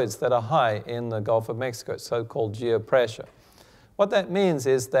the fluids that are high in the Gulf of Mexico, so-called geopressure. What that means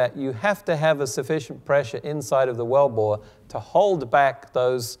is that you have to have a sufficient pressure inside of the wellbore to hold back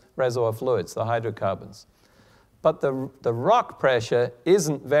those reservoir fluids, the hydrocarbons. But the rock pressure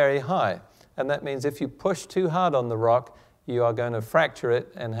isn't very high, and that means if you push too hard on the rock, you are going to fracture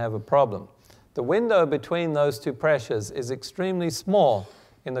it and have a problem. The window between those two pressures is extremely small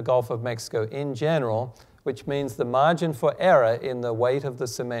in the Gulf of Mexico in general, which means the margin for error in the weight of the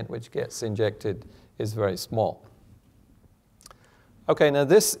cement which gets injected is very small. Okay, now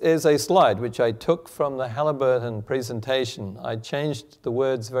this is a slide which I took from the Halliburton presentation. I changed the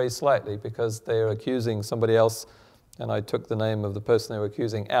words very slightly because they're accusing somebody else, and I took the name of the person they were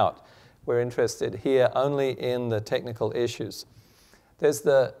accusing out. We're interested here only in the technical issues. There's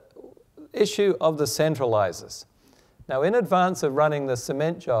the issue of the centralizers. Now, in advance of running the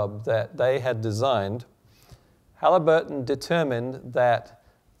cement job that they had designed, Halliburton determined that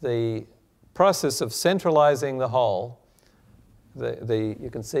the process of centralizing the hole, you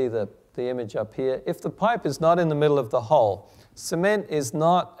can see the image up here. If the pipe is not in the middle of the hole, cement is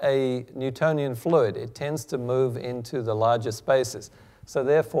not a Newtonian fluid. It tends to move into the larger spaces. So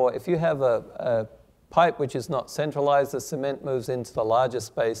therefore, if you have a pipe which is not centralized, the cement moves into the larger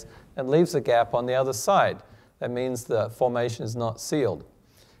space and leaves a gap on the other side. That means the formation is not sealed.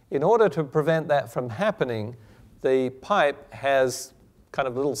 In order to prevent that from happening, the pipe has kind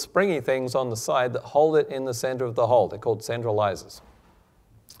of little springy things on the side that hold it in the center of the hole. They're called centralizers.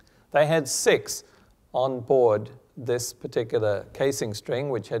 They had 6 on board this particular casing string,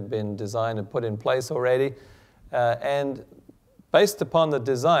 which had been designed and put in place already. And based upon the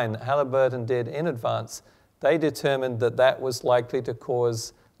design that Halliburton did in advance, they determined that that was likely to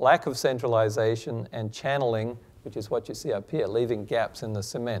cause lack of centralization and channeling, which is what you see up here, leaving gaps in the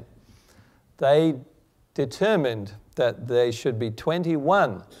cement. They determined that there should be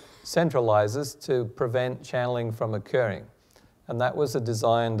 21 centralizers to prevent channeling from occurring. And that was a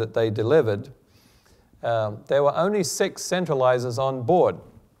design that they delivered. There were only 6 centralizers on board.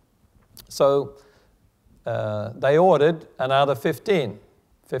 So they ordered another 15.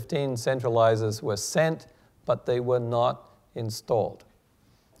 15 centralizers were sent, but they were not installed.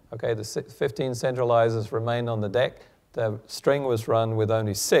 Okay, the 15 centralizers remained on the deck. The string was run with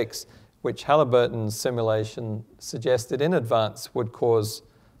only 6, which Halliburton's simulation suggested in advance would cause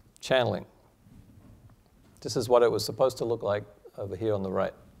channeling. This is what it was supposed to look like over here on the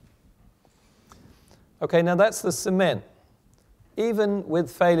right. Okay, now that's the cement. Even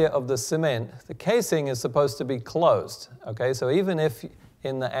with failure of the cement, the casing is supposed to be closed. Okay, so even if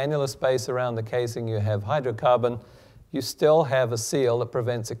in the annular space around the casing you have hydrocarbon, you still have a seal that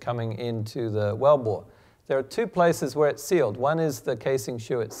prevents it coming into the wellbore. There are 2 places where it's sealed. One is the casing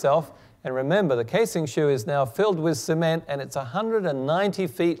shoe itself. And remember, the casing shoe is now filled with cement, and it's 190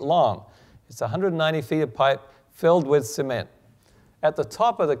 feet long. It's 190 feet of pipe filled with cement. At the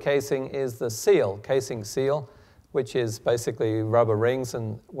top of the casing is the seal, casing seal, which is basically rubber rings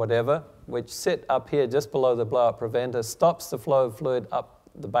and whatever, which sit up here just below the blowout preventer, stops the flow of fluid up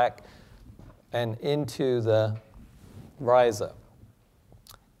the back and into the riser.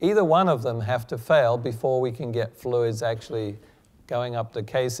 Either one of them have to fail before we can get fluids actually going up the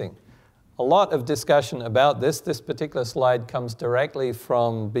casing. A lot of discussion about this. This particular slide comes directly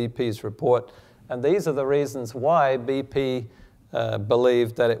from BP's report, and these are the reasons why BP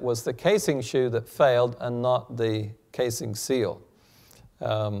believed that it was the casing shoe that failed and not the casing seal.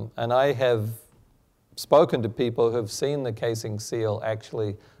 And I have spoken to people who have seen the casing seal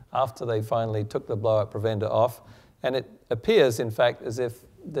actually after they finally took the blowout preventer off, and it appears, in fact, as if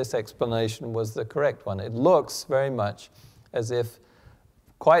this explanation was the correct one. It looks very much as if,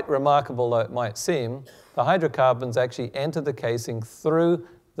 quite remarkable though it might seem, the hydrocarbons actually enter the casing through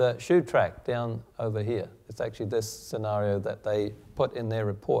the shoe track down over here. It's actually this scenario that they put in their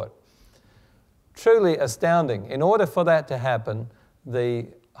report. Truly astounding. In order for that to happen, the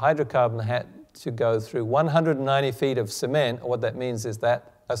hydrocarbon had to go through 190 feet of cement, or what that means is that,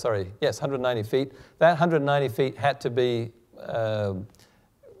 190 feet. That 190 feet had to be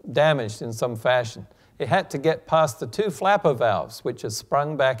damaged in some fashion. It had to get past the 2 flapper valves, which are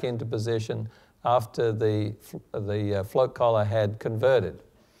sprung back into position after the float collar had converted.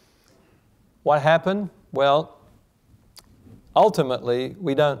 What happened? Well, ultimately,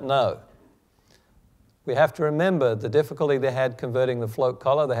 we don't know. We have to remember the difficulty they had converting the float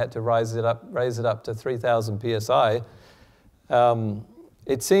collar. They had to raise it up to 3,000 psi.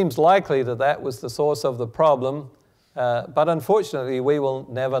 It seems likely that that was the source of the problem, but unfortunately, we will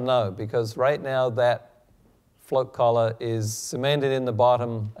never know, because right now that float collar is cemented in the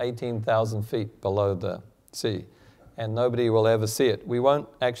bottom 18,000 feet below the sea, and nobody will ever see it. We won't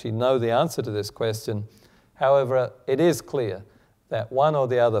actually know the answer to this question. However, it is clear that one or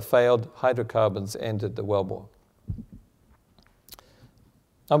the other failed, hydrocarbons entered the wellbore.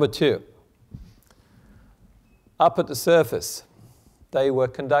 Number 2, up at the surface, they were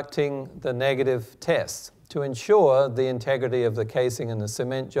conducting the negative test to ensure the integrity of the casing and the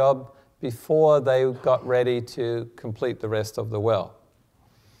cement job before they got ready to complete the rest of the well.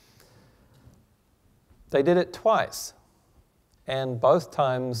 They did it twice, and both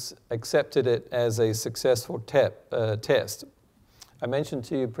times accepted it as a successful test. I mentioned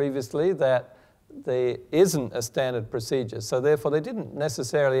to you previously that there isn't a standard procedure, so therefore they didn't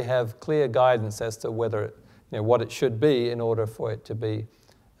necessarily have clear guidance as to whether, what it should be in order for it to be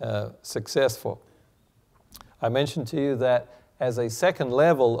successful. I mentioned to you that as a second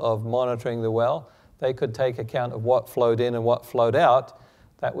level of monitoring the well, they could take account of what flowed in and what flowed out.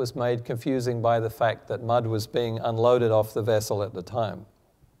 That was made confusing by the fact that mud was being unloaded off the vessel at the time.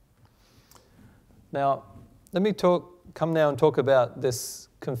 Now, let me come now and talk about this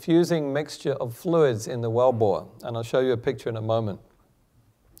confusing mixture of fluids in the wellbore, and I'll show you a picture in a moment.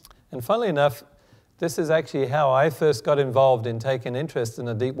 And funnily enough, this is actually how I first got involved in taking interest in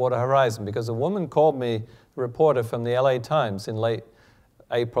the Deepwater Horizon, because a woman called me, a reporter from the LA Times in late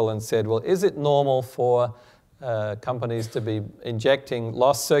April, and said, well, is it normal for companies to be injecting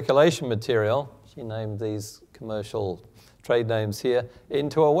lost circulation material, she named these commercial trade names here,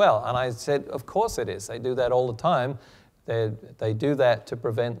 into a well? And I said, of course it is. They do that all the time. They do that to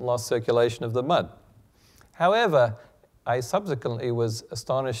prevent lost circulation of the mud. However, I subsequently was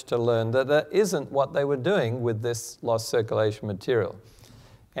astonished to learn that that isn't what they were doing with this lost circulation material.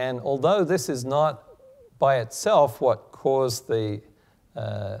 And although this is not by itself what caused the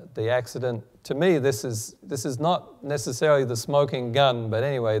accident, to me this is not necessarily the smoking gun, but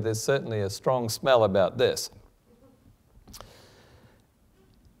anyway, there's certainly a strong smell about this.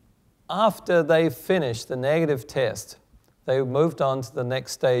 After they finished the negative test, they moved on to the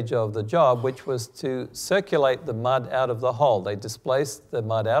next stage of the job, which was to circulate the mud out of the hull. They displaced the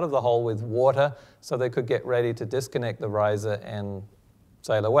mud out of the hull with water so they could get ready to disconnect the riser and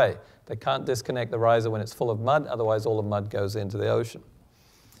sail away. They can't disconnect the riser when it's full of mud, otherwise all the mud goes into the ocean.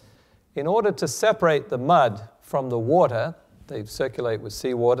 In order to separate the mud from the water, they circulate with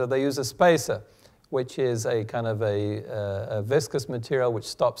seawater, they use a spacer, which is a kind of a viscous material which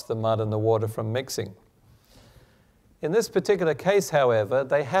stops the mud and the water from mixing. In this particular case, however,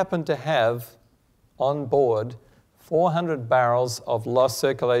 they happened to have on board 400 barrels of lost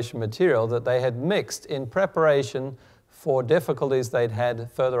circulation material that they had mixed in preparation for difficulties they'd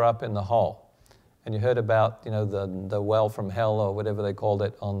had further up in the hull. And you heard about, the well from hell or whatever they called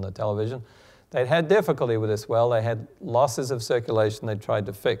it on the television. They'd had difficulty with this well. They had losses of circulation they tried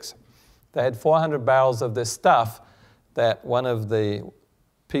to fix. They had 400 barrels of this stuff that one of the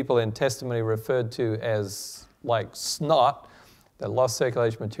people in testimony referred to as like snot. The lost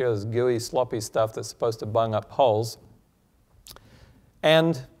circulation material is gooey, sloppy stuff that's supposed to bung up holes.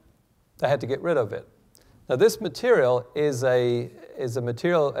 And they had to get rid of it. Now this material is a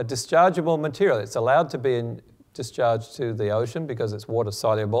dischargeable material. It's allowed to be discharged to the ocean because it's water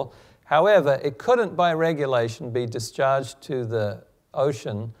soluble. However, it couldn't by regulation be discharged to the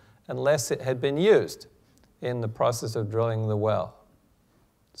ocean unless it had been used in the process of drilling the well.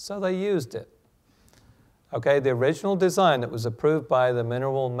 So they used it. Okay, the original design that was approved by the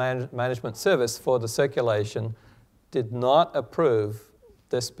Mineral Management Service for the circulation did not approve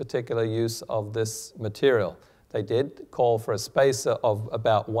this particular use of this material. They did call for a spacer of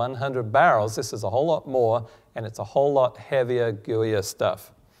about 100 barrels. This is a whole lot more, and it's a whole lot heavier, gooier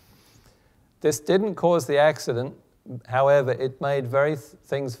stuff. This didn't cause the accident. However, it made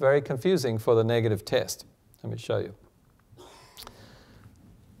things very confusing for the negative test. Let me show you.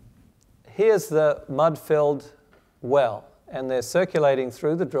 Here's the mud-filled well, and they're circulating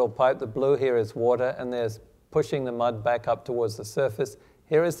through the drill pipe. The blue here is water, and they're pushing the mud back up towards the surface.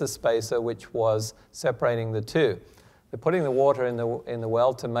 Here is the spacer, which was separating the two. They're putting the water in the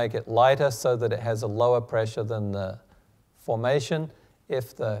well to make it lighter so that it has a lower pressure than the formation.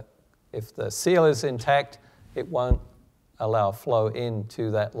 If the seal is intact, it won't allow flow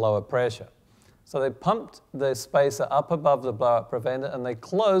into that lower pressure. So they pumped the spacer up above the blowout preventer, and they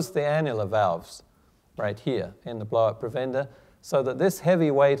closed the annular valves right here in the blowout preventer so that this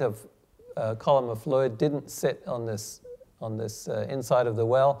heavy weight of column of fluid didn't sit on this inside of the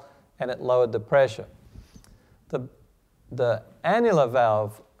well, and it lowered the pressure. The annular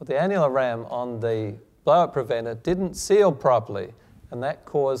valve, the annular ram on the blowout preventer didn't seal properly, and that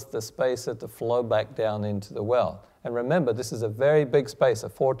caused the spacer to flow back down into the well. And remember, this is a very big spacer,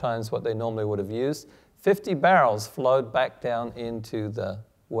 4 times what they normally would have used. 50 barrels flowed back down into the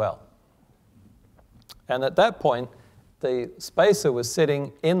well. And at that point, the spacer was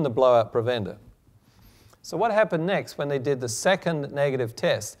sitting in the blowout preventer. So what happened next when they did the second negative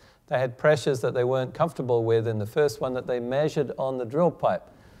test? They had pressures that they weren't comfortable with in the first one that they measured on the drill pipe.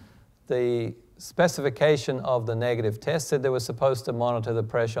 The specification of the negative test said they were supposed to monitor the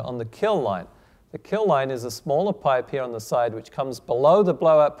pressure on the kill line. The kill line is a smaller pipe here on the side which comes below the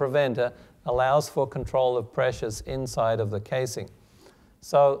blowout preventer, allows for control of pressures inside of the casing.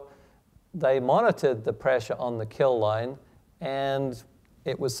 So they monitored the pressure on the kill line, and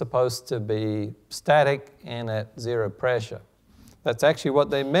it was supposed to be static and at 0 pressure. That's actually what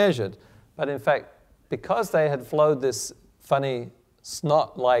they measured. But in fact, because they had flowed this funny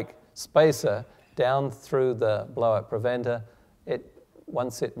snot-like spacer down through the blowout preventer,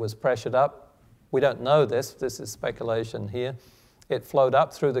 once it was pressured up, we don't know this is speculation here, it flowed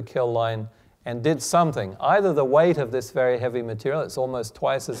up through the kill line and did something. Either the weight of this very heavy material, it's almost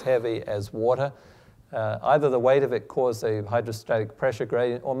twice as heavy as water, either the weight of it caused a hydrostatic pressure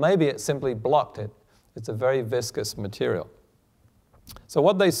gradient, or maybe it simply blocked it. It's a very viscous material. So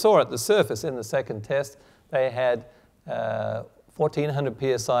what they saw at the surface in the second test, they had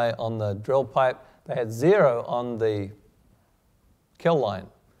 1400 psi on the drill pipe, they had 0 on the kill line.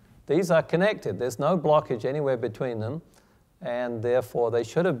 These are connected. There's no blockage anywhere between them, and therefore they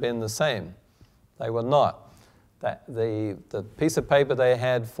should have been the same. They were not. The piece of paper they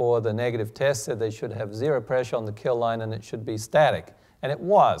had for the negative test said they should have 0 pressure on the kill line and it should be static. And it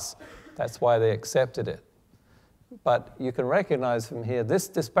was. That's why they accepted it. but you can recognize from here this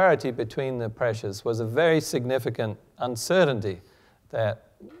disparity between the pressures was a very significant uncertainty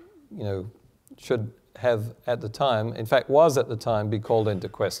that, you know, should have at the time, in fact was at the time, be called into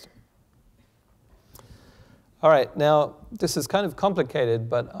question. All right, now this is kind of complicated,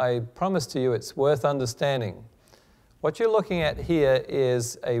 but I promise to you it's worth understanding. What you're looking at here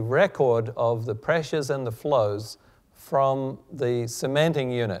is a record of the pressures and the flows from the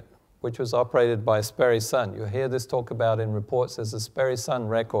cementing unit, which was operated by Sperry Sun. You'll hear this talked about in reports as a Sperry Sun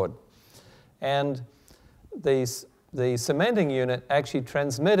record. And the cementing unit actually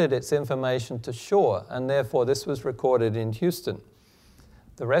transmitted its information to shore, and therefore this was recorded in Houston.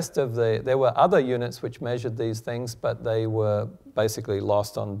 The rest of there were other units which measured these things, but they were basically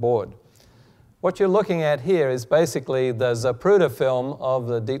lost on board. What you're looking at here is basically the Zapruder film of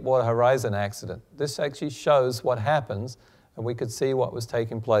the Deepwater Horizon accident. This actually shows what happens, and we could see what was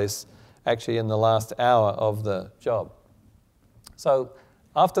taking place actually in the last hour of the job. So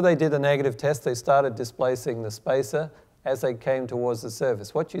after they did the negative test, they started displacing the spacer as they came towards the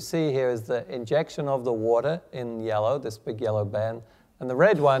surface. What you see here is the injection of the water in yellow, this big yellow band, and the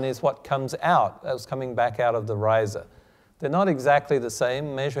red one is what comes out, that was coming back out of the riser. They're not exactly the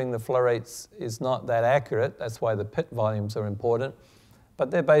same. Measuring the flow rates is not that accurate. That's why the pit volumes are important.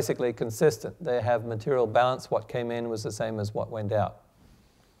 But they're basically consistent. They have material balance. What came in was the same as what went out.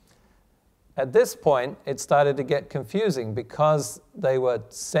 At this point, it started to get confusing because they were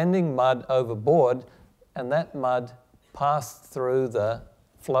sending mud overboard, and that mud passed through the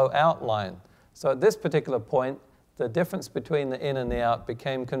flow out line. So at this particular point, the difference between the in and the out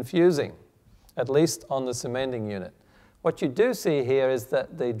became confusing, at least on the cementing unit. What you do see here is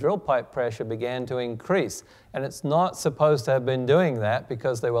that the drill pipe pressure began to increase, and it's not supposed to have been doing that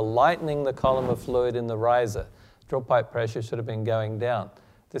because they were lightening the column of fluid in the riser. Drill pipe pressure should have been going down.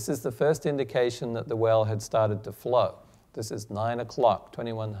 This is the first indication that the well had started to flow. This is 9 o'clock,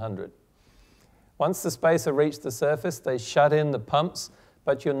 2100. Once the spacer reached the surface, they shut in the pumps,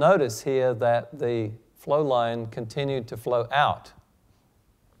 but you'll notice here that the flow line continued to flow out.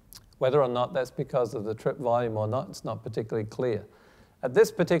 Whether or not that's because of the trip volume or not, it's not particularly clear. At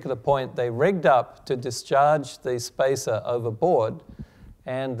this particular point, they rigged up to discharge the spacer overboard,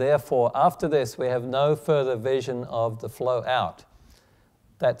 and therefore, after this, we have no further vision of the flow out.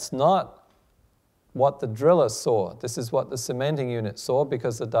 That's not what the driller saw. This is what the cementing unit saw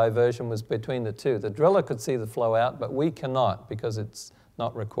because the diversion was between the two. The driller could see the flow out, but we cannot because it's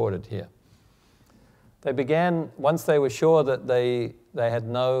not recorded here. They began, once they were sure that they had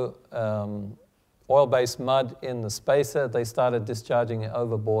no oil-based mud in the spacer, they started discharging it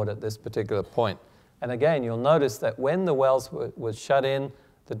overboard at this particular point. And again, you'll notice that when the wells was shut in,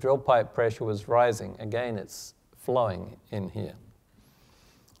 the drill pipe pressure was rising. Again, it's flowing in here.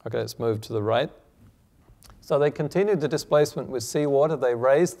 Okay, let's move to the right. So they continued the displacement with seawater. They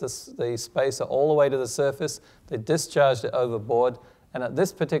raised the spacer all the way to the surface. They discharged it overboard. And at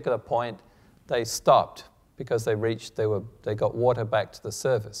this particular point, they stopped because they got water back to the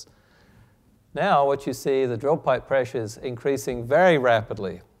surface. Now what you see, the drill pipe pressure is increasing very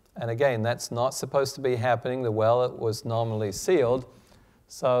rapidly. And again, that's not supposed to be happening. The well was nominally sealed.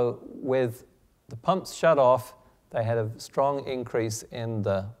 So with the pumps shut off, they had a strong increase in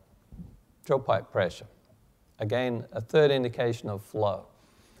the drill pipe pressure. Again, a third indication of flow.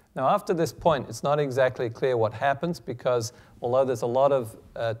 Now, after this point, it's not exactly clear what happens because although there's a lot of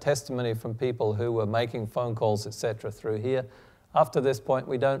testimony from people who were making phone calls, etc., through here, after this point,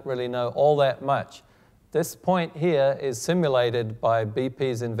 we don't really know all that much. This point here is simulated by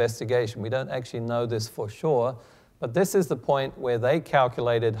BP's investigation. We don't actually know this for sure, but this is the point where they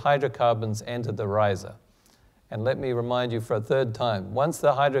calculated hydrocarbons entered the riser. And let me remind you for a third time, once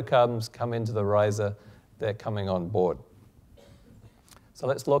the hydrocarbons come into the riser, they're coming on board. So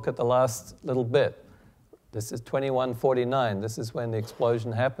let's look at the last little bit. This is 2149. This is when the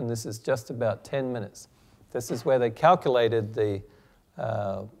explosion happened. This is just about 10 minutes. This is where they calculated the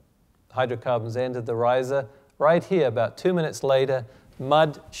hydrocarbons entered the riser. Right here, about 2 minutes later,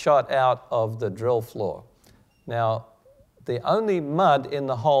 mud shot out of the drill floor. Now, the only mud in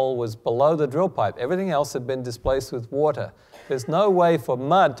the hole was below the drill pipe. Everything else had been displaced with water. There's no way for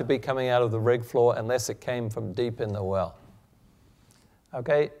mud to be coming out of the rig floor unless it came from deep in the well.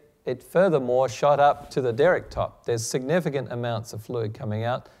 Okay, it furthermore shot up to the derrick top. There's significant amounts of fluid coming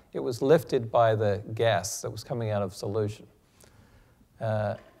out. It was lifted by the gas that was coming out of solution.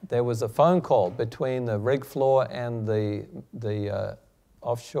 There was a phone call between the rig floor and the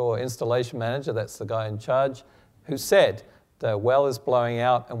offshore installation manager, that's the guy in charge, who said, the well is blowing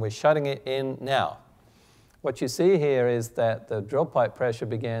out and we're shutting it in now. What you see here is that the drill pipe pressure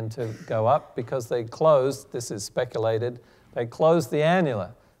began to go up because they closed, this is speculated, they closed the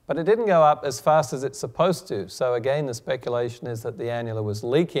annula. But it didn't go up as fast as it's supposed to. So again, the speculation is that the annula was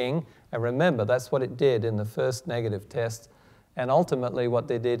leaking. And remember, that's what it did in the first negative test. And ultimately, what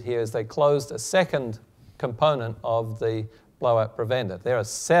they did here is they closed a second component of the blowout preventer. There are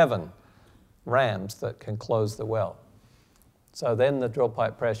 7 rams that can close the well. So then the drill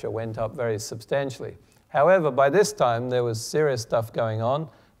pipe pressure went up very substantially. However, by this time, there was serious stuff going on.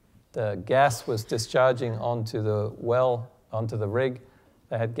 The gas was discharging onto the well, onto the rig.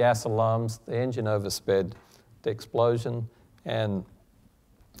 They had gas alarms. The engine oversped, the explosion, and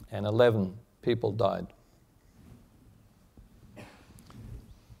 11 people died.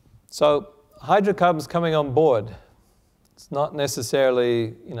 So hydrocarbons coming on board, it's not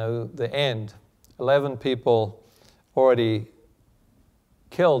necessarily, the end. 11 people already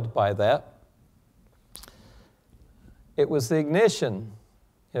killed by that. It was the ignition.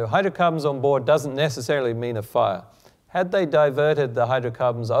 Hydrocarbons on board doesn't necessarily mean a fire. Had they diverted the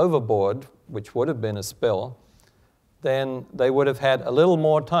hydrocarbons overboard, which would have been a spill, then they would have had a little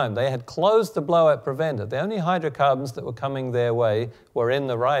more time. They had closed the blowout preventer. The only hydrocarbons that were coming their way were in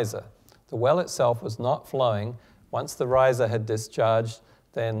the riser. The well itself was not flowing. Once the riser had discharged,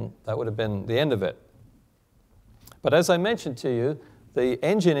 then that would have been the end of it. But as I mentioned to you, the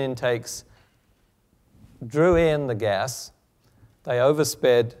engine intakes drew in the gas, they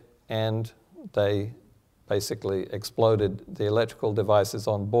oversped, and they basically exploded the electrical devices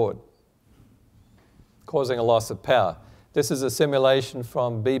on board, causing a loss of power. This is a simulation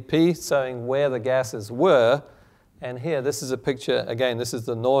from BP showing where the gases were. And here, this is a picture, again, this is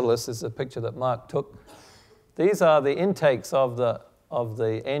the Nautilus. This is a picture that Mark took. These are the intakes of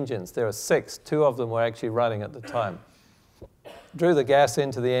the engines. There are 6. 2 of them were actually running at the time. Drew the gas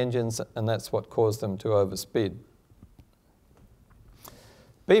into the engines, and that's what caused them to overspeed.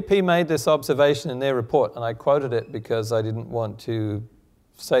 BP made this observation in their report, and I quoted it because I didn't want to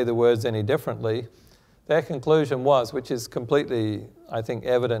say the words any differently. Their conclusion was, which is completely, I think,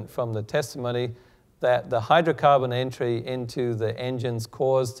 evident from the testimony, that the hydrocarbon entry into the engines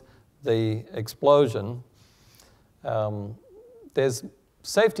caused the explosion. There's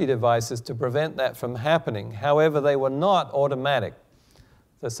safety devices to prevent that from happening. However, they were not automatic.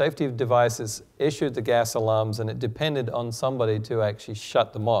 The safety devices issued the gas alarms, and it depended on somebody to actually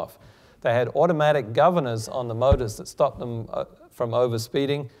shut them off. They had automatic governors on the motors that stopped them from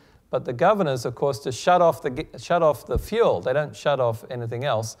overspeeding, but the governors, of course, to shut off the fuel. They don't shut off anything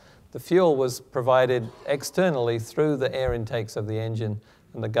else. The fuel was provided externally through the air intakes of the engine,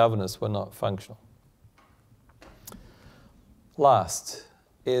 and the governors were not functional. Last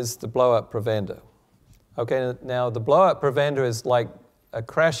is the blowout preventer. Okay, now the blowout preventer is like a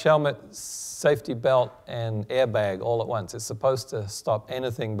crash helmet, safety belt, and airbag all at once. It's supposed to stop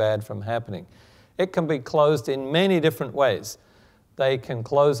anything bad from happening. It can be closed in many different ways. They can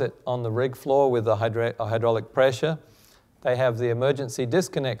close it on the rig floor with a hydraulic pressure. They have the emergency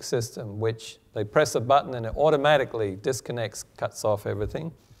disconnect system, which they press a button and it automatically disconnects, cuts off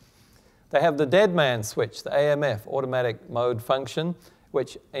everything. They have the dead man switch, the AMF, automatic mode function,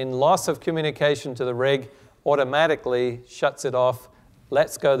 which in loss of communication to the rig automatically shuts it off,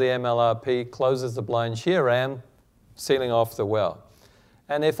 lets go the MLRP, closes the blind shear ram, sealing off the well.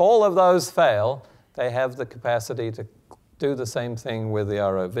 And if all of those fail, they have the capacity to do the same thing with the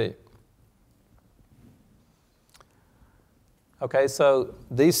ROV. Okay, so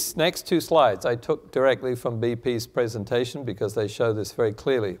these next 2 slides I took directly from BP's presentation because they show this very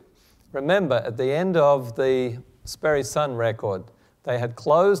clearly. Remember, at the end of the Sperry Sun record, they had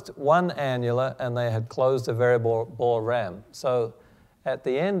closed one annula and they had closed a variable bore ram. So at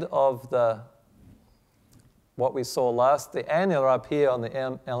the end of what we saw last, the annula up here on the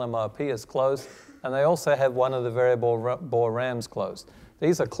LMRP is closed, and they also have one of the variable bore rams closed.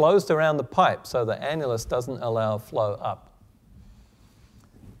 These are closed around the pipe, so the annulus doesn't allow flow up.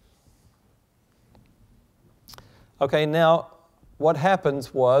 Okay, now what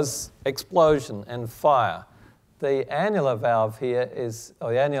happens was explosion and fire. The annular valve here is,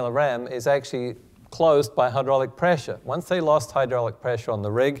 or the annular ram, is actually closed by hydraulic pressure. Once they lost hydraulic pressure on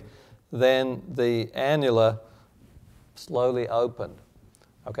the rig, then the annula slowly opened.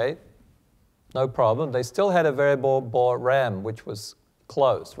 Okay, no problem. They still had a variable bore ram, which was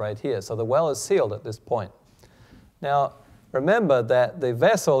closed right here. So the well is sealed at this point. Now, remember that the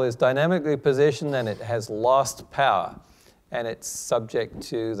vessel is dynamically positioned and it has lost power. And it's subject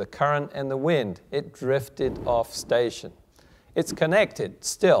to the current and the wind. It drifted off station. It's connected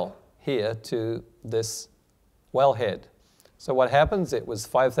still here to this wellhead. So what happens, it was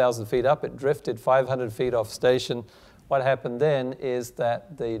 5,000 feet up, it drifted 500 feet off station. What happened then is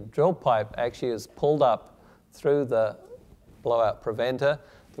that the drill pipe actually is pulled up through the blowout preventer.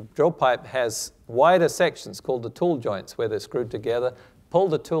 The drill pipe has wider sections called the tool joints where they're screwed together. Pulled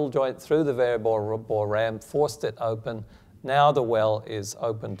the tool joint through the variable bore ram, forced it open. Now the well is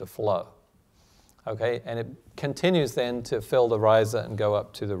open to flow. Okay, and it continues then to fill the riser and go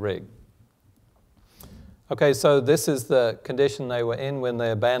up to the rig. Okay, so this is the condition they were in when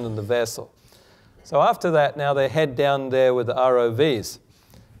they abandoned the vessel. So after that, now they head down there with the ROVs.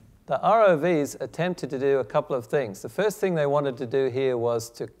 The ROVs attempted to do a couple of things. The first thing they wanted to do here was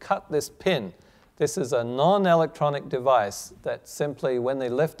to cut this pin. This is a non-electronic device that simply, when they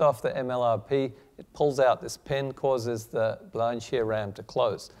lift off the MLRP, it pulls out this pin, causes the blind shear ram to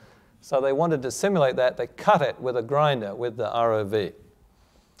close. So they wanted to simulate that. They cut it with a grinder with the ROV.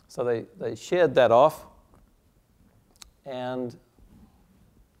 So they sheared that off. And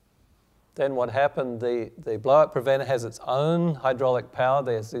then what happened, the blowout preventer has its own hydraulic power.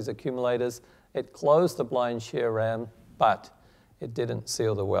 There's these accumulators. It closed the blind shear ram, but it didn't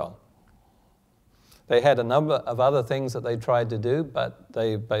seal the well. They had a number of other things that they tried to do, but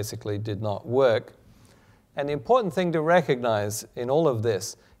they basically did not work. And the important thing to recognize in all of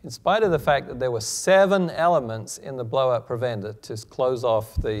this, in spite of the fact that there were 7 elements in the blowout preventer to close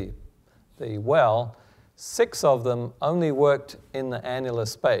off the well, 6 of them only worked in the annular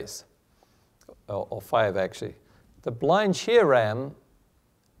space, or 5 actually. The blind shear ram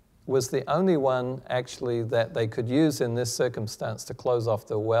was the only one actually that they could use in this circumstance to close off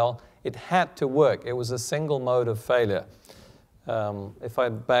the well. It had to work. It was a single mode of failure. If I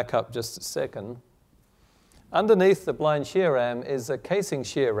back up just a second, underneath the blind shear ram is a casing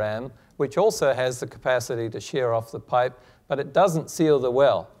shear ram, which also has the capacity to shear off the pipe, but it doesn't seal the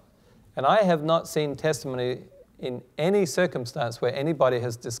well. And I have not seen testimony in any circumstance where anybody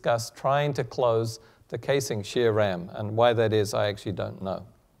has discussed trying to close the casing shear ram, and why that is, I actually don't know.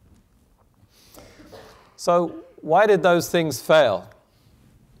 So why did those things fail?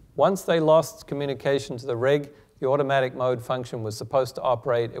 Once they lost communication to the rig, the automatic mode function was supposed to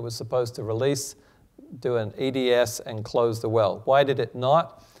operate. It was supposed to release, do an EDS, and close the well. Why did it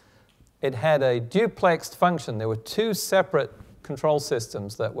not? It had a duplexed function. There were 2 separate control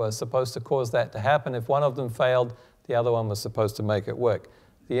systems that were supposed to cause that to happen. If one of them failed, the other one was supposed to make it work.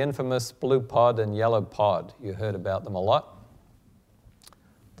 The infamous blue pod and yellow pod. You heard about them a lot.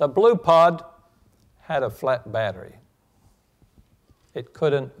 The blue pod had a flat battery. It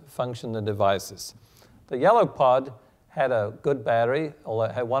couldn't function the devices. The yellow pod had a good battery,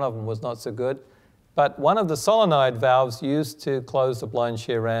 although one of them was not so good, but one of the solenoid valves used to close the blind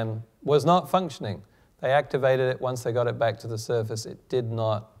shear ram was not functioning. They activated it. Once they got it back to the surface, it did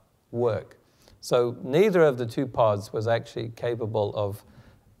not work. So neither of the 2 pods was actually capable of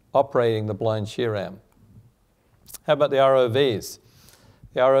operating the blind shear ram. How about the ROVs?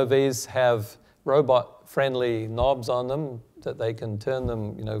 The ROVs have robot-friendly knobs on them that they can turn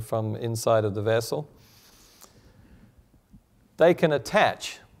them, from inside of the vessel. They can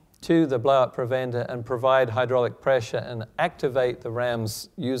attach to the blowout preventer and provide hydraulic pressure and activate the rams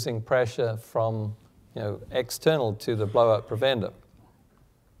using pressure from external to the blowout preventer.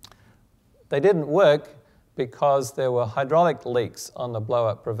 They didn't work because there were hydraulic leaks on the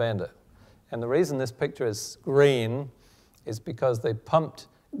blowout preventer. And the reason this picture is green is because they pumped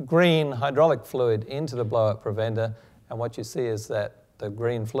green hydraulic fluid into the blowout preventer, and what you see is that the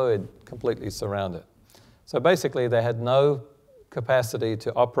green fluid completely surrounded it. So basically they had no capacity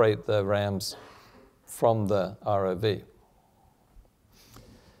to operate the rams from the ROV.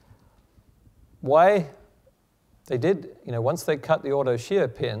 Why they did, once they cut the auto shear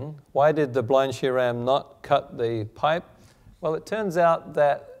pin, why did the blind shear ram not cut the pipe? Well, it turns out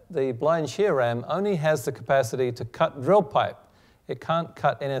that the blind shear ram only has the capacity to cut drill pipe. It can't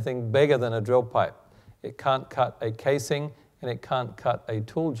cut anything bigger than a drill pipe. It can't cut a casing, and it can't cut a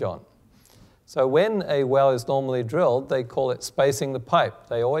tool joint. So when a well is normally drilled, they call it spacing the pipe.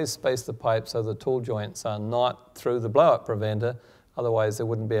 They always space the pipe so the tool joints are not through the blowout preventer, otherwise they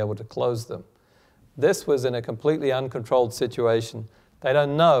wouldn't be able to close them. This was in a completely uncontrolled situation. They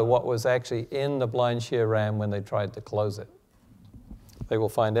don't know what was actually in the blind shear ram when they tried to close it. They will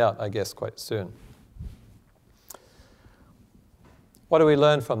find out, I guess, quite soon. What do we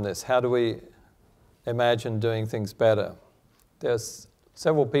learn from this? How do we imagine doing things better? There's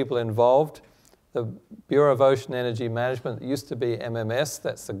several people involved. The Bureau of Ocean Energy Management used to be MMS,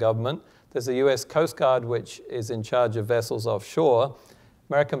 that's the government. There's the US Coast Guard, which is in charge of vessels offshore.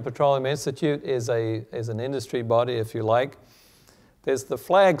 American Petroleum Institute is an industry body, if you like. There's the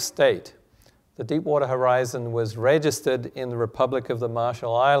flag state. the Deepwater Horizon was registered in the Republic of the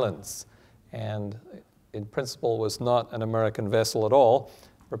Marshall Islands, and in principle was not an American vessel at all.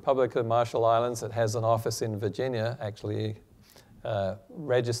 Republic of the Marshall Islands, that has an office in Virginia, actually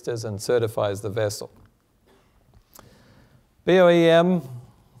registers and certifies the vessel. BOEM,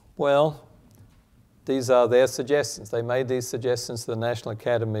 well, these are their suggestions. They made these suggestions to the National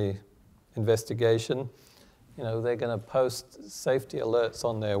Academy investigation. You know, they're going to post safety alerts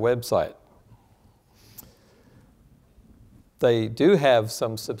on their website. They do have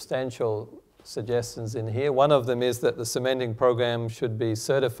some substantial suggestions in here. One of them is that the cementing program should be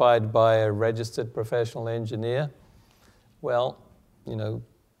certified by a registered professional engineer. Well, you know,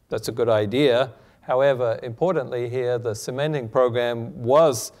 that's a good idea. However, importantly here, the cementing program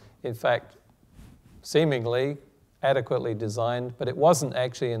was, in fact, seemingly adequately designed, but it wasn't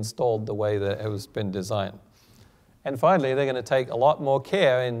actually installed the way that it was been designed. And finally, they're going to take a lot more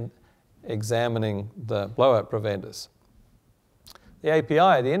care in examining the blowout preventers. The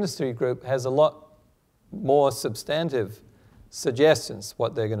API, the industry group, has a lot more substantive suggestions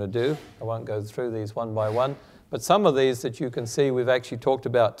what they're going to do. I won't go through these one by one, but some of these that you can see we've actually talked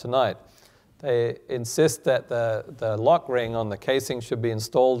about tonight. They insist that the lock ring on the casing should be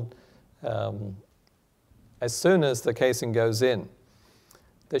installed as soon as the casing goes in.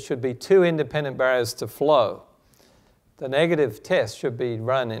 There should be 2 independent barriers to flow. The negative test should be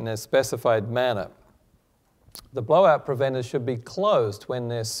run in a specified manner. The blowout preventers should be closed when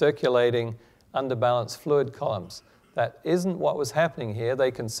they're circulating underbalanced fluid columns. That isn't what was happening here.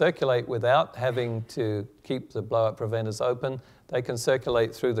 They can circulate without having to keep the blowout preventers open. They can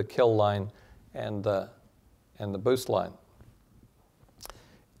circulate through the kill line and the boost line.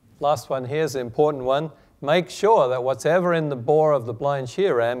 Last one here is an important one. Make sure that whatever in the bore of the blind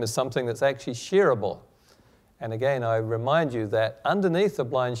shear ram is something that's actually shearable. And again, I remind you that underneath the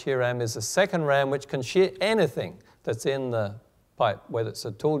blind shear ram is a second ram which can shear anything that's in the pipe, whether it's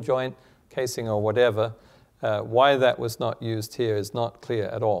a tool joint, casing, or whatever. Why that was not used here is not clear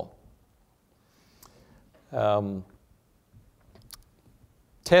at all.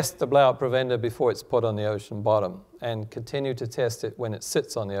 Test the blowout preventer before it's put on the ocean bottom, and continue to test it when it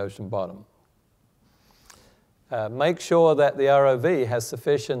sits on the ocean bottom. Make sure that the ROV has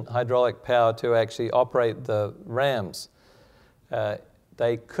sufficient hydraulic power to actually operate the rams.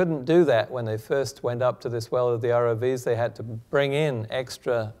 They couldn't do that when they first went up to this well of the ROVs. They had to bring in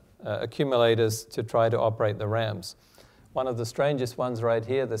extra accumulators to try to operate the rams. One of the strangest ones right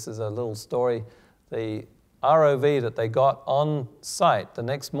here, this is a little story. The ROV that they got on site the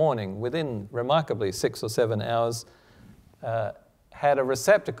next morning, within remarkably 6 or 7 hours, had a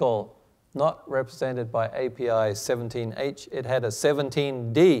receptacle not represented by API 17H. It had a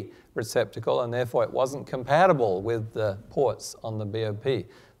 17D receptacle, and therefore it wasn't compatible with the ports on the BOP. They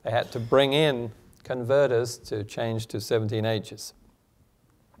had to bring in converters to change to 17Hs.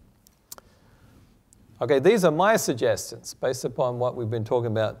 Okay, these are my suggestions based upon what we've been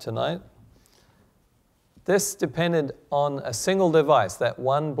talking about tonight. This depended on a single device. That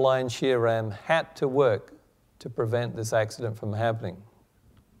one blind shear ram had to work to prevent this accident from happening.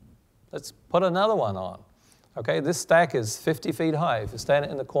 Let's put another one on. Okay, this stack is 50 feet high. If you stand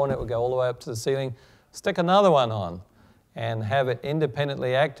it in the corner, it will go all the way up to the ceiling. Stick another one on and have it independently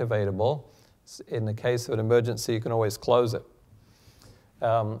activatable. In the case of an emergency, you can always close it.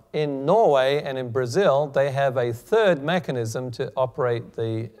 In Norway and in Brazil, they have a third mechanism to operate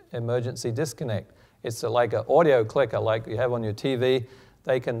the emergency disconnect. It's like an audio clicker like you have on your TV.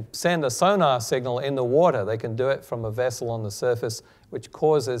 They can send a sonar signal in the water. They can do it from a vessel on the surface, which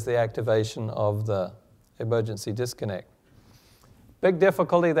causes the activation of the emergency disconnect. Big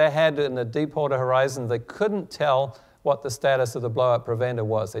difficulty they had in the Deepwater Horizon, they couldn't tell what the status of the blowout preventer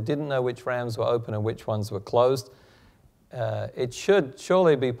was. They didn't know which rams were open and which ones were closed. It should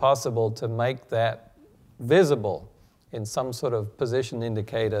surely be possible to make that visible in some sort of position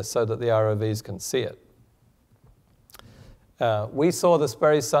indicator so that the ROVs can see it. We saw the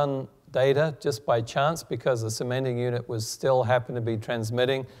Sperry Sun data just by chance because the cementing unit was still happened to be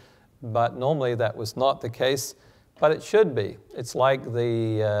transmitting, but normally that was not the case, but it should be. It's like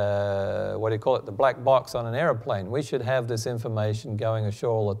the, what do you call it, the black box on an airplane. We should have this information going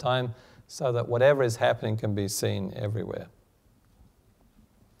ashore all the time so that whatever is happening can be seen everywhere.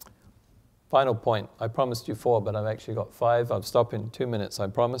 Final point. I promised you 4, but I've actually got 5. I'll stop in 2 minutes, I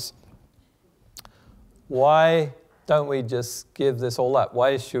promise. Why don't we just give this all up?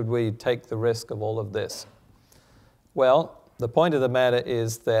 Why should we take the risk of all of this? Well, the point of the matter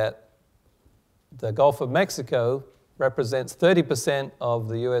is that the Gulf of Mexico represents 30% of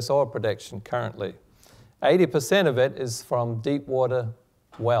the US oil production currently. 80% of it is from deep water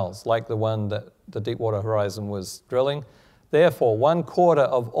wells, like the one that the Deepwater Horizon was drilling. Therefore, 1/4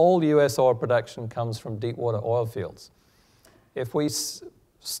 of all US oil production comes from deepwater oil fields. If we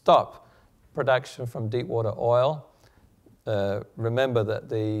stop production from deepwater oil, remember that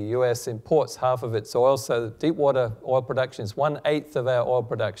the US imports half of its oil, so deepwater oil production is 1/8 of our oil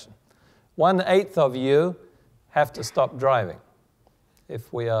production. 1/8 of you have to stop driving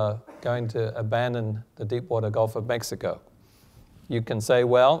if we are going to abandon the deepwater Gulf of Mexico. You can say,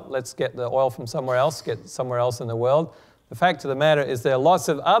 well, let's get the oil from somewhere else, get somewhere else in the world. The fact of the matter is there are lots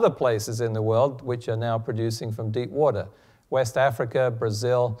of other places in the world which are now producing from deep water. West Africa,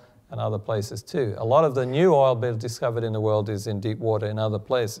 Brazil, and other places too. A lot of the new oil being discovered in the world is in deep water in other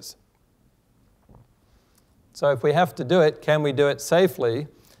places. So if we have to do it, can we do it safely?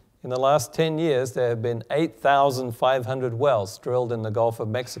 In the last 10 years, there have been 8,500 wells drilled in the Gulf of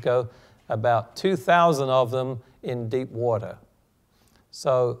Mexico, about 2,000 of them in deep water.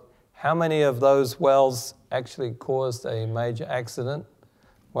 So how many of those wells actually caused a major accident?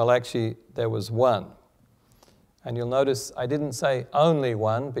 Well, actually, there was one. And you'll notice I didn't say only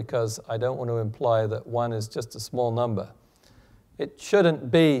one because I don't want to imply that one is just a small number. It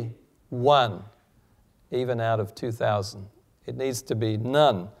shouldn't be one, even out of 2,000. It needs to be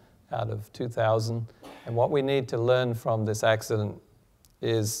none out of 2,000. And what we need to learn from this accident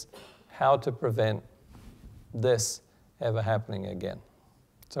is how to prevent this ever happening again.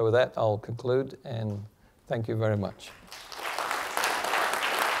 So with that, I'll conclude, and thank you very much.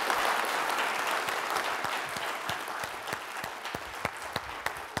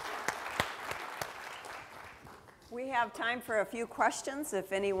 We have time for a few questions.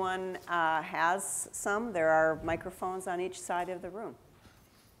 If anyone has some, there are microphones on each side of the room.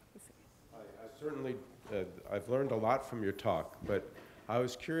 I certainly, I've learned a lot from your talk, but I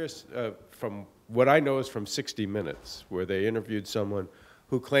was curious from what I know is from 60 Minutes, where they interviewed someone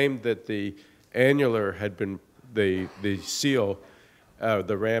who claimed that the annular had been, the seal,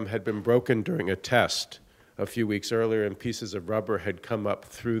 the ram had been broken during a test a few weeks earlier, and pieces of rubber had come up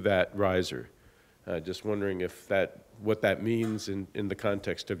through that riser. Just wondering if what that means in the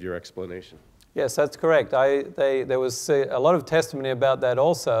context of your explanation. Yes, that's correct. There was a lot of testimony about that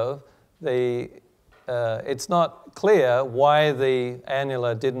also. It's not clear why the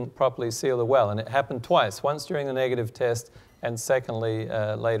annular didn't properly seal the well, and it happened twice, once during the negative test and secondly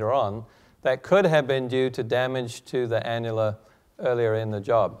later on. That could have been due to damage to the annular earlier in the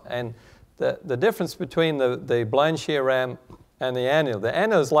job. And the difference between the blind shear ram and the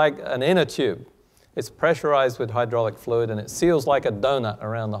annular is like an inner tube. It's pressurized with hydraulic fluid and it seals like a donut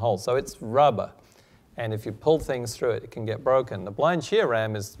around the hole. So it's rubber. And if you pull things through it, it can get broken. The blind shear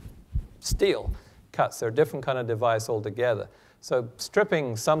ram is steel cuts. They're a different kind of device altogether. So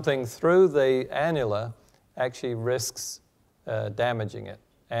stripping something through the annular actually risks damaging it.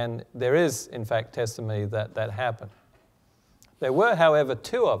 And there is, in fact, testimony that that happened. There were, however,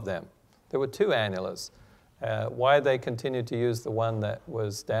 two of them. There were two annulars. Why they continued to use the one that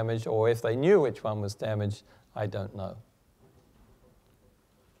was damaged, or if they knew which one was damaged, I don't know.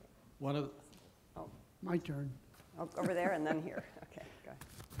 My turn. Oh, over there and then here. Okay,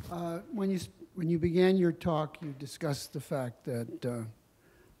 go ahead. When you began your talk, you discussed the fact that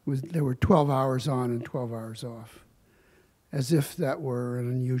there were 12 hours on and 12 hours off, as if that were an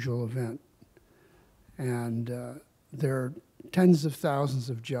unusual event. And there are tens of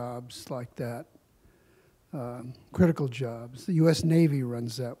thousands of jobs like that. Critical jobs. The U.S. Navy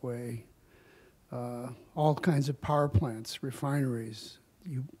runs that way. All kinds of power plants, refineries.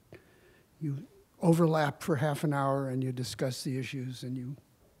 You overlap for half an hour and you discuss the issues and you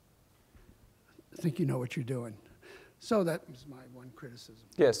think you know what you're doing. So that was my one criticism.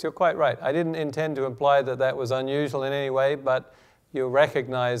 Yes, you're quite right. I didn't intend to imply that that was unusual in any way, but you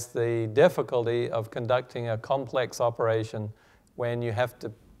recognize the difficulty of conducting a complex operation when you have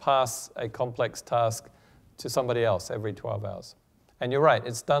to pass a complex task to somebody else every 12 hours. And you're right,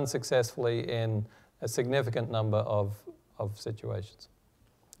 it's done successfully in a significant number of situations.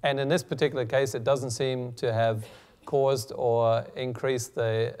 And in this particular case, it doesn't seem to have caused or increased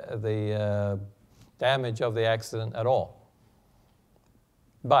the damage of the accident at all.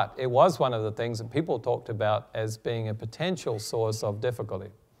 But it was one of the things that people talked about as being a potential source of difficulty,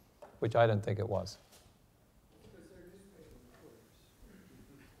 which I don't think it was.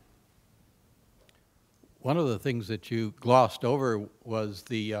 One of the things that you glossed over was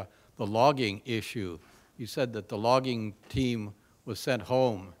the logging issue. You said that the logging team was sent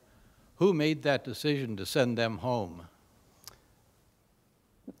home. Who made that decision to send them home?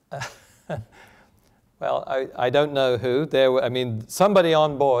 Well, I don't know who. I mean, somebody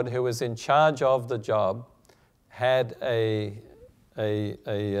on board who was in charge of the job had a a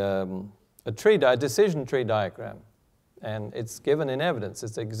decision tree diagram. And it's given in evidence.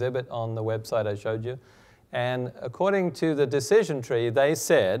 It's an exhibit on the website I showed you. And according to the decision tree, they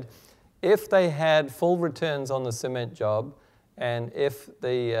said if they had full returns on the cement job and if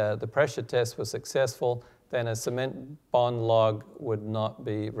the pressure test was successful, then a cement bond log would not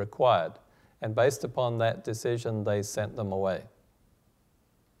be required. And based upon that decision, they sent them away.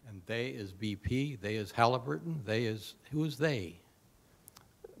 And they is BP, they is Halliburton, they is, who is they?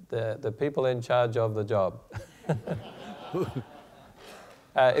 The people in charge of the job.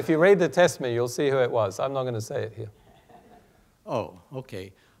 If you read the testimony, you'll see who it was. I'm not going to say it here. Oh,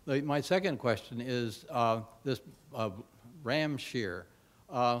 okay. My second question is this ram shear.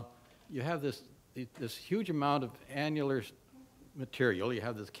 You have this huge amount of annular material. You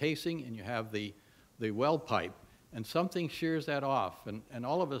have this casing and you have the well pipe, and something shears that off. And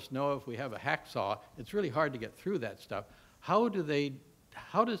all of us know if we have a hacksaw, it's really hard to get through that stuff. How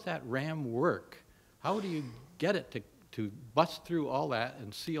does that ram work? How do you get it to bust through all that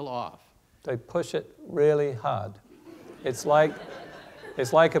and seal off? They push it really hard. It's like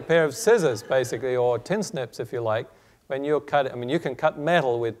a pair of scissors, basically, or tin snips, if you like. When you're cutting, I mean, you can cut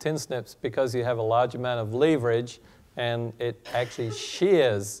metal with tin snips because you have a large amount of leverage, and it actually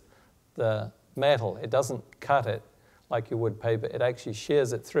shears the metal. It doesn't cut it like you would paper. It actually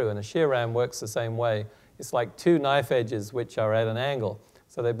shears it through, and a shear ram works the same way. It's like two knife edges which are at an angle.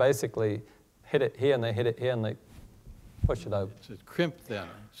 So they basically hit it here, and they hit it here, and they push it over. It's a crimp then.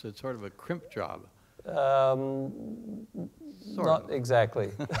 So it's sort of a crimp job. Not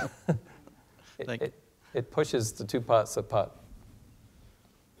exactly. It pushes the two parts apart.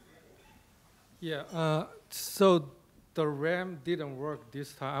 Yeah, so the RAM didn't work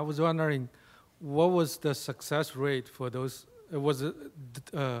this time. I was wondering, what was the success rate for those?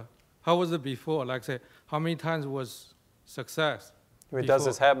 How was it before? Like, say, how many times was success? I mean, does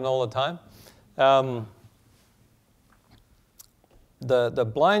this happen all the time? The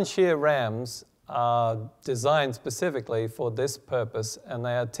blind shear rams are designed specifically for this purpose, and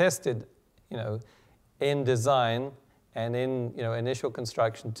they are tested, in design and in initial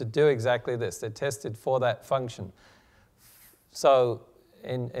construction to do exactly this. They're tested for that function. So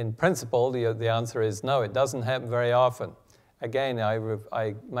in principle, the answer is no, it doesn't happen very often. Again,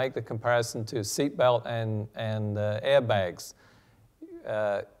 I make the comparison to seatbelt and airbags.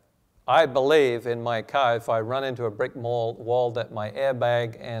 I believe in my car, if I run into a brick wall, that my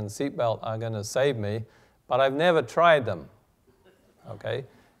airbag and seatbelt are going to save me, but I've never tried them, okay?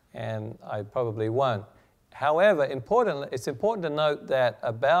 And I probably won't. However, it's important to note that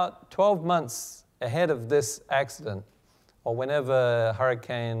about 12 months ahead of this accident, or whenever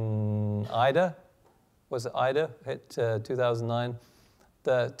Hurricane Ida, was it Ida, hit 2009,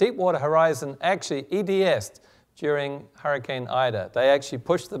 the Deepwater Horizon actually EDS'd during Hurricane Ida. They actually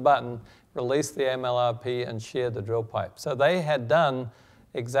pushed the button, released the MLRP, and sheared the drill pipe. So they had done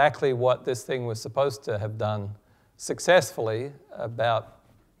exactly what this thing was supposed to have done successfully about,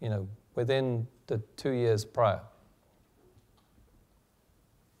 within the 2 years prior.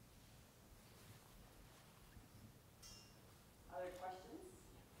 Other questions?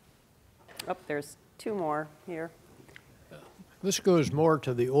 Oh, there's two more here. This goes more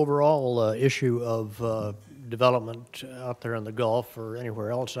to the overall issue of development out there in the Gulf or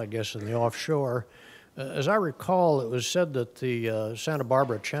anywhere else, I guess, in the offshore. As I recall, it was said that the Santa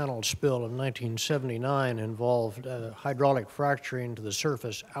Barbara Channel spill in 1979 involved hydraulic fracturing to the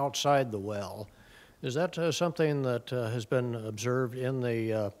surface outside the well. Is that something that has been observed in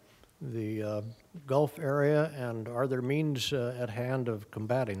the Gulf area, and are there means at hand of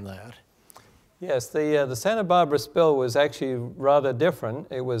combating that? Yes, the Santa Barbara spill was actually rather different.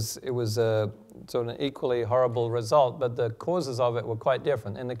 It was sort of an equally horrible result, but the causes of it were quite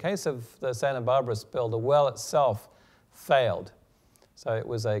different. In the case of the Santa Barbara spill, the well itself failed. So it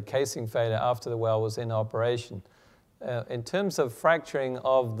was a casing failure after the well was in operation. In terms of fracturing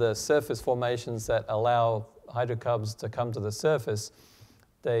of the surface formations that allow hydrocarbons to come to the surface,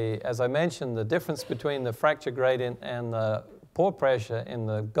 as I mentioned, the difference between the fracture gradient and the pore pressure in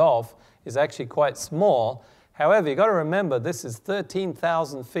the Gulf is actually quite small. However, you've got to remember this is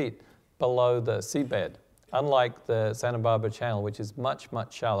 13,000 feet below the seabed, unlike the Santa Barbara Channel, which is much,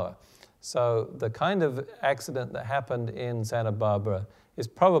 much shallower. So the kind of accident that happened in Santa Barbara is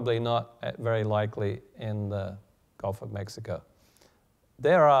probably not very likely in the Gulf of Mexico.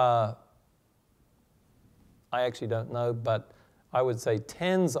 There are, I actually don't know, but I would say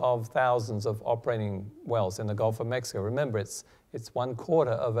tens of thousands of operating wells in the Gulf of Mexico. Remember, it's 1/4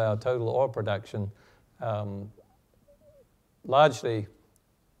 of our total oil production, largely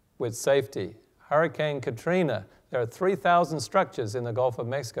with safety. Hurricane Katrina, There are 3,000 structures in the Gulf of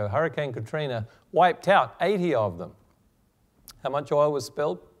Mexico. Hurricane Katrina wiped out 80 of them. How much oil was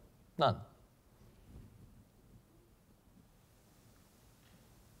spilled? None.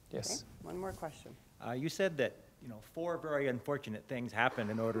 Yes? Okay, one more question. You said that 4 very unfortunate things happened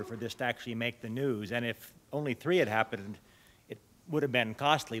in order for this to actually make the news, and if only 3 had happened, it would have been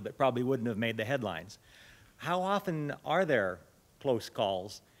costly, but probably wouldn't have made the headlines. How often are there close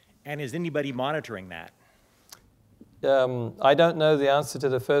calls, and is anybody monitoring that? I don't know the answer to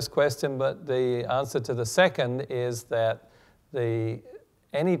the first question, but the answer to the second is that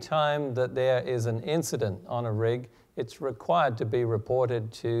any time that there is an incident on a rig, it's required to be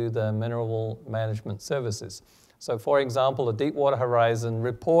reported to the Mineral Management Services. So for example, the Deepwater Horizon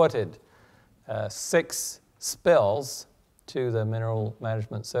reported 6 spills to the Mineral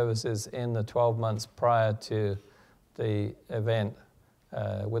Management Services in the 12 months prior to the event,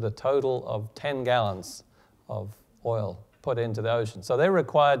 with a total of 10 gallons of oil put into the ocean. So they're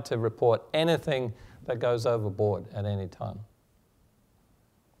required to report anything that goes overboard at any time.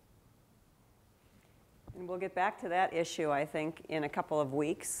 And we'll get back to that issue, I think, in a couple of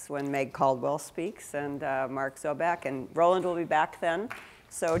weeks when Meg Caldwell speaks and Mark Zoback, and Roland will be back then.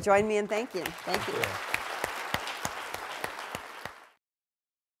 So join me in thanking. Thank you.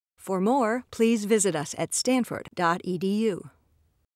 For more, please visit us at stanford.edu.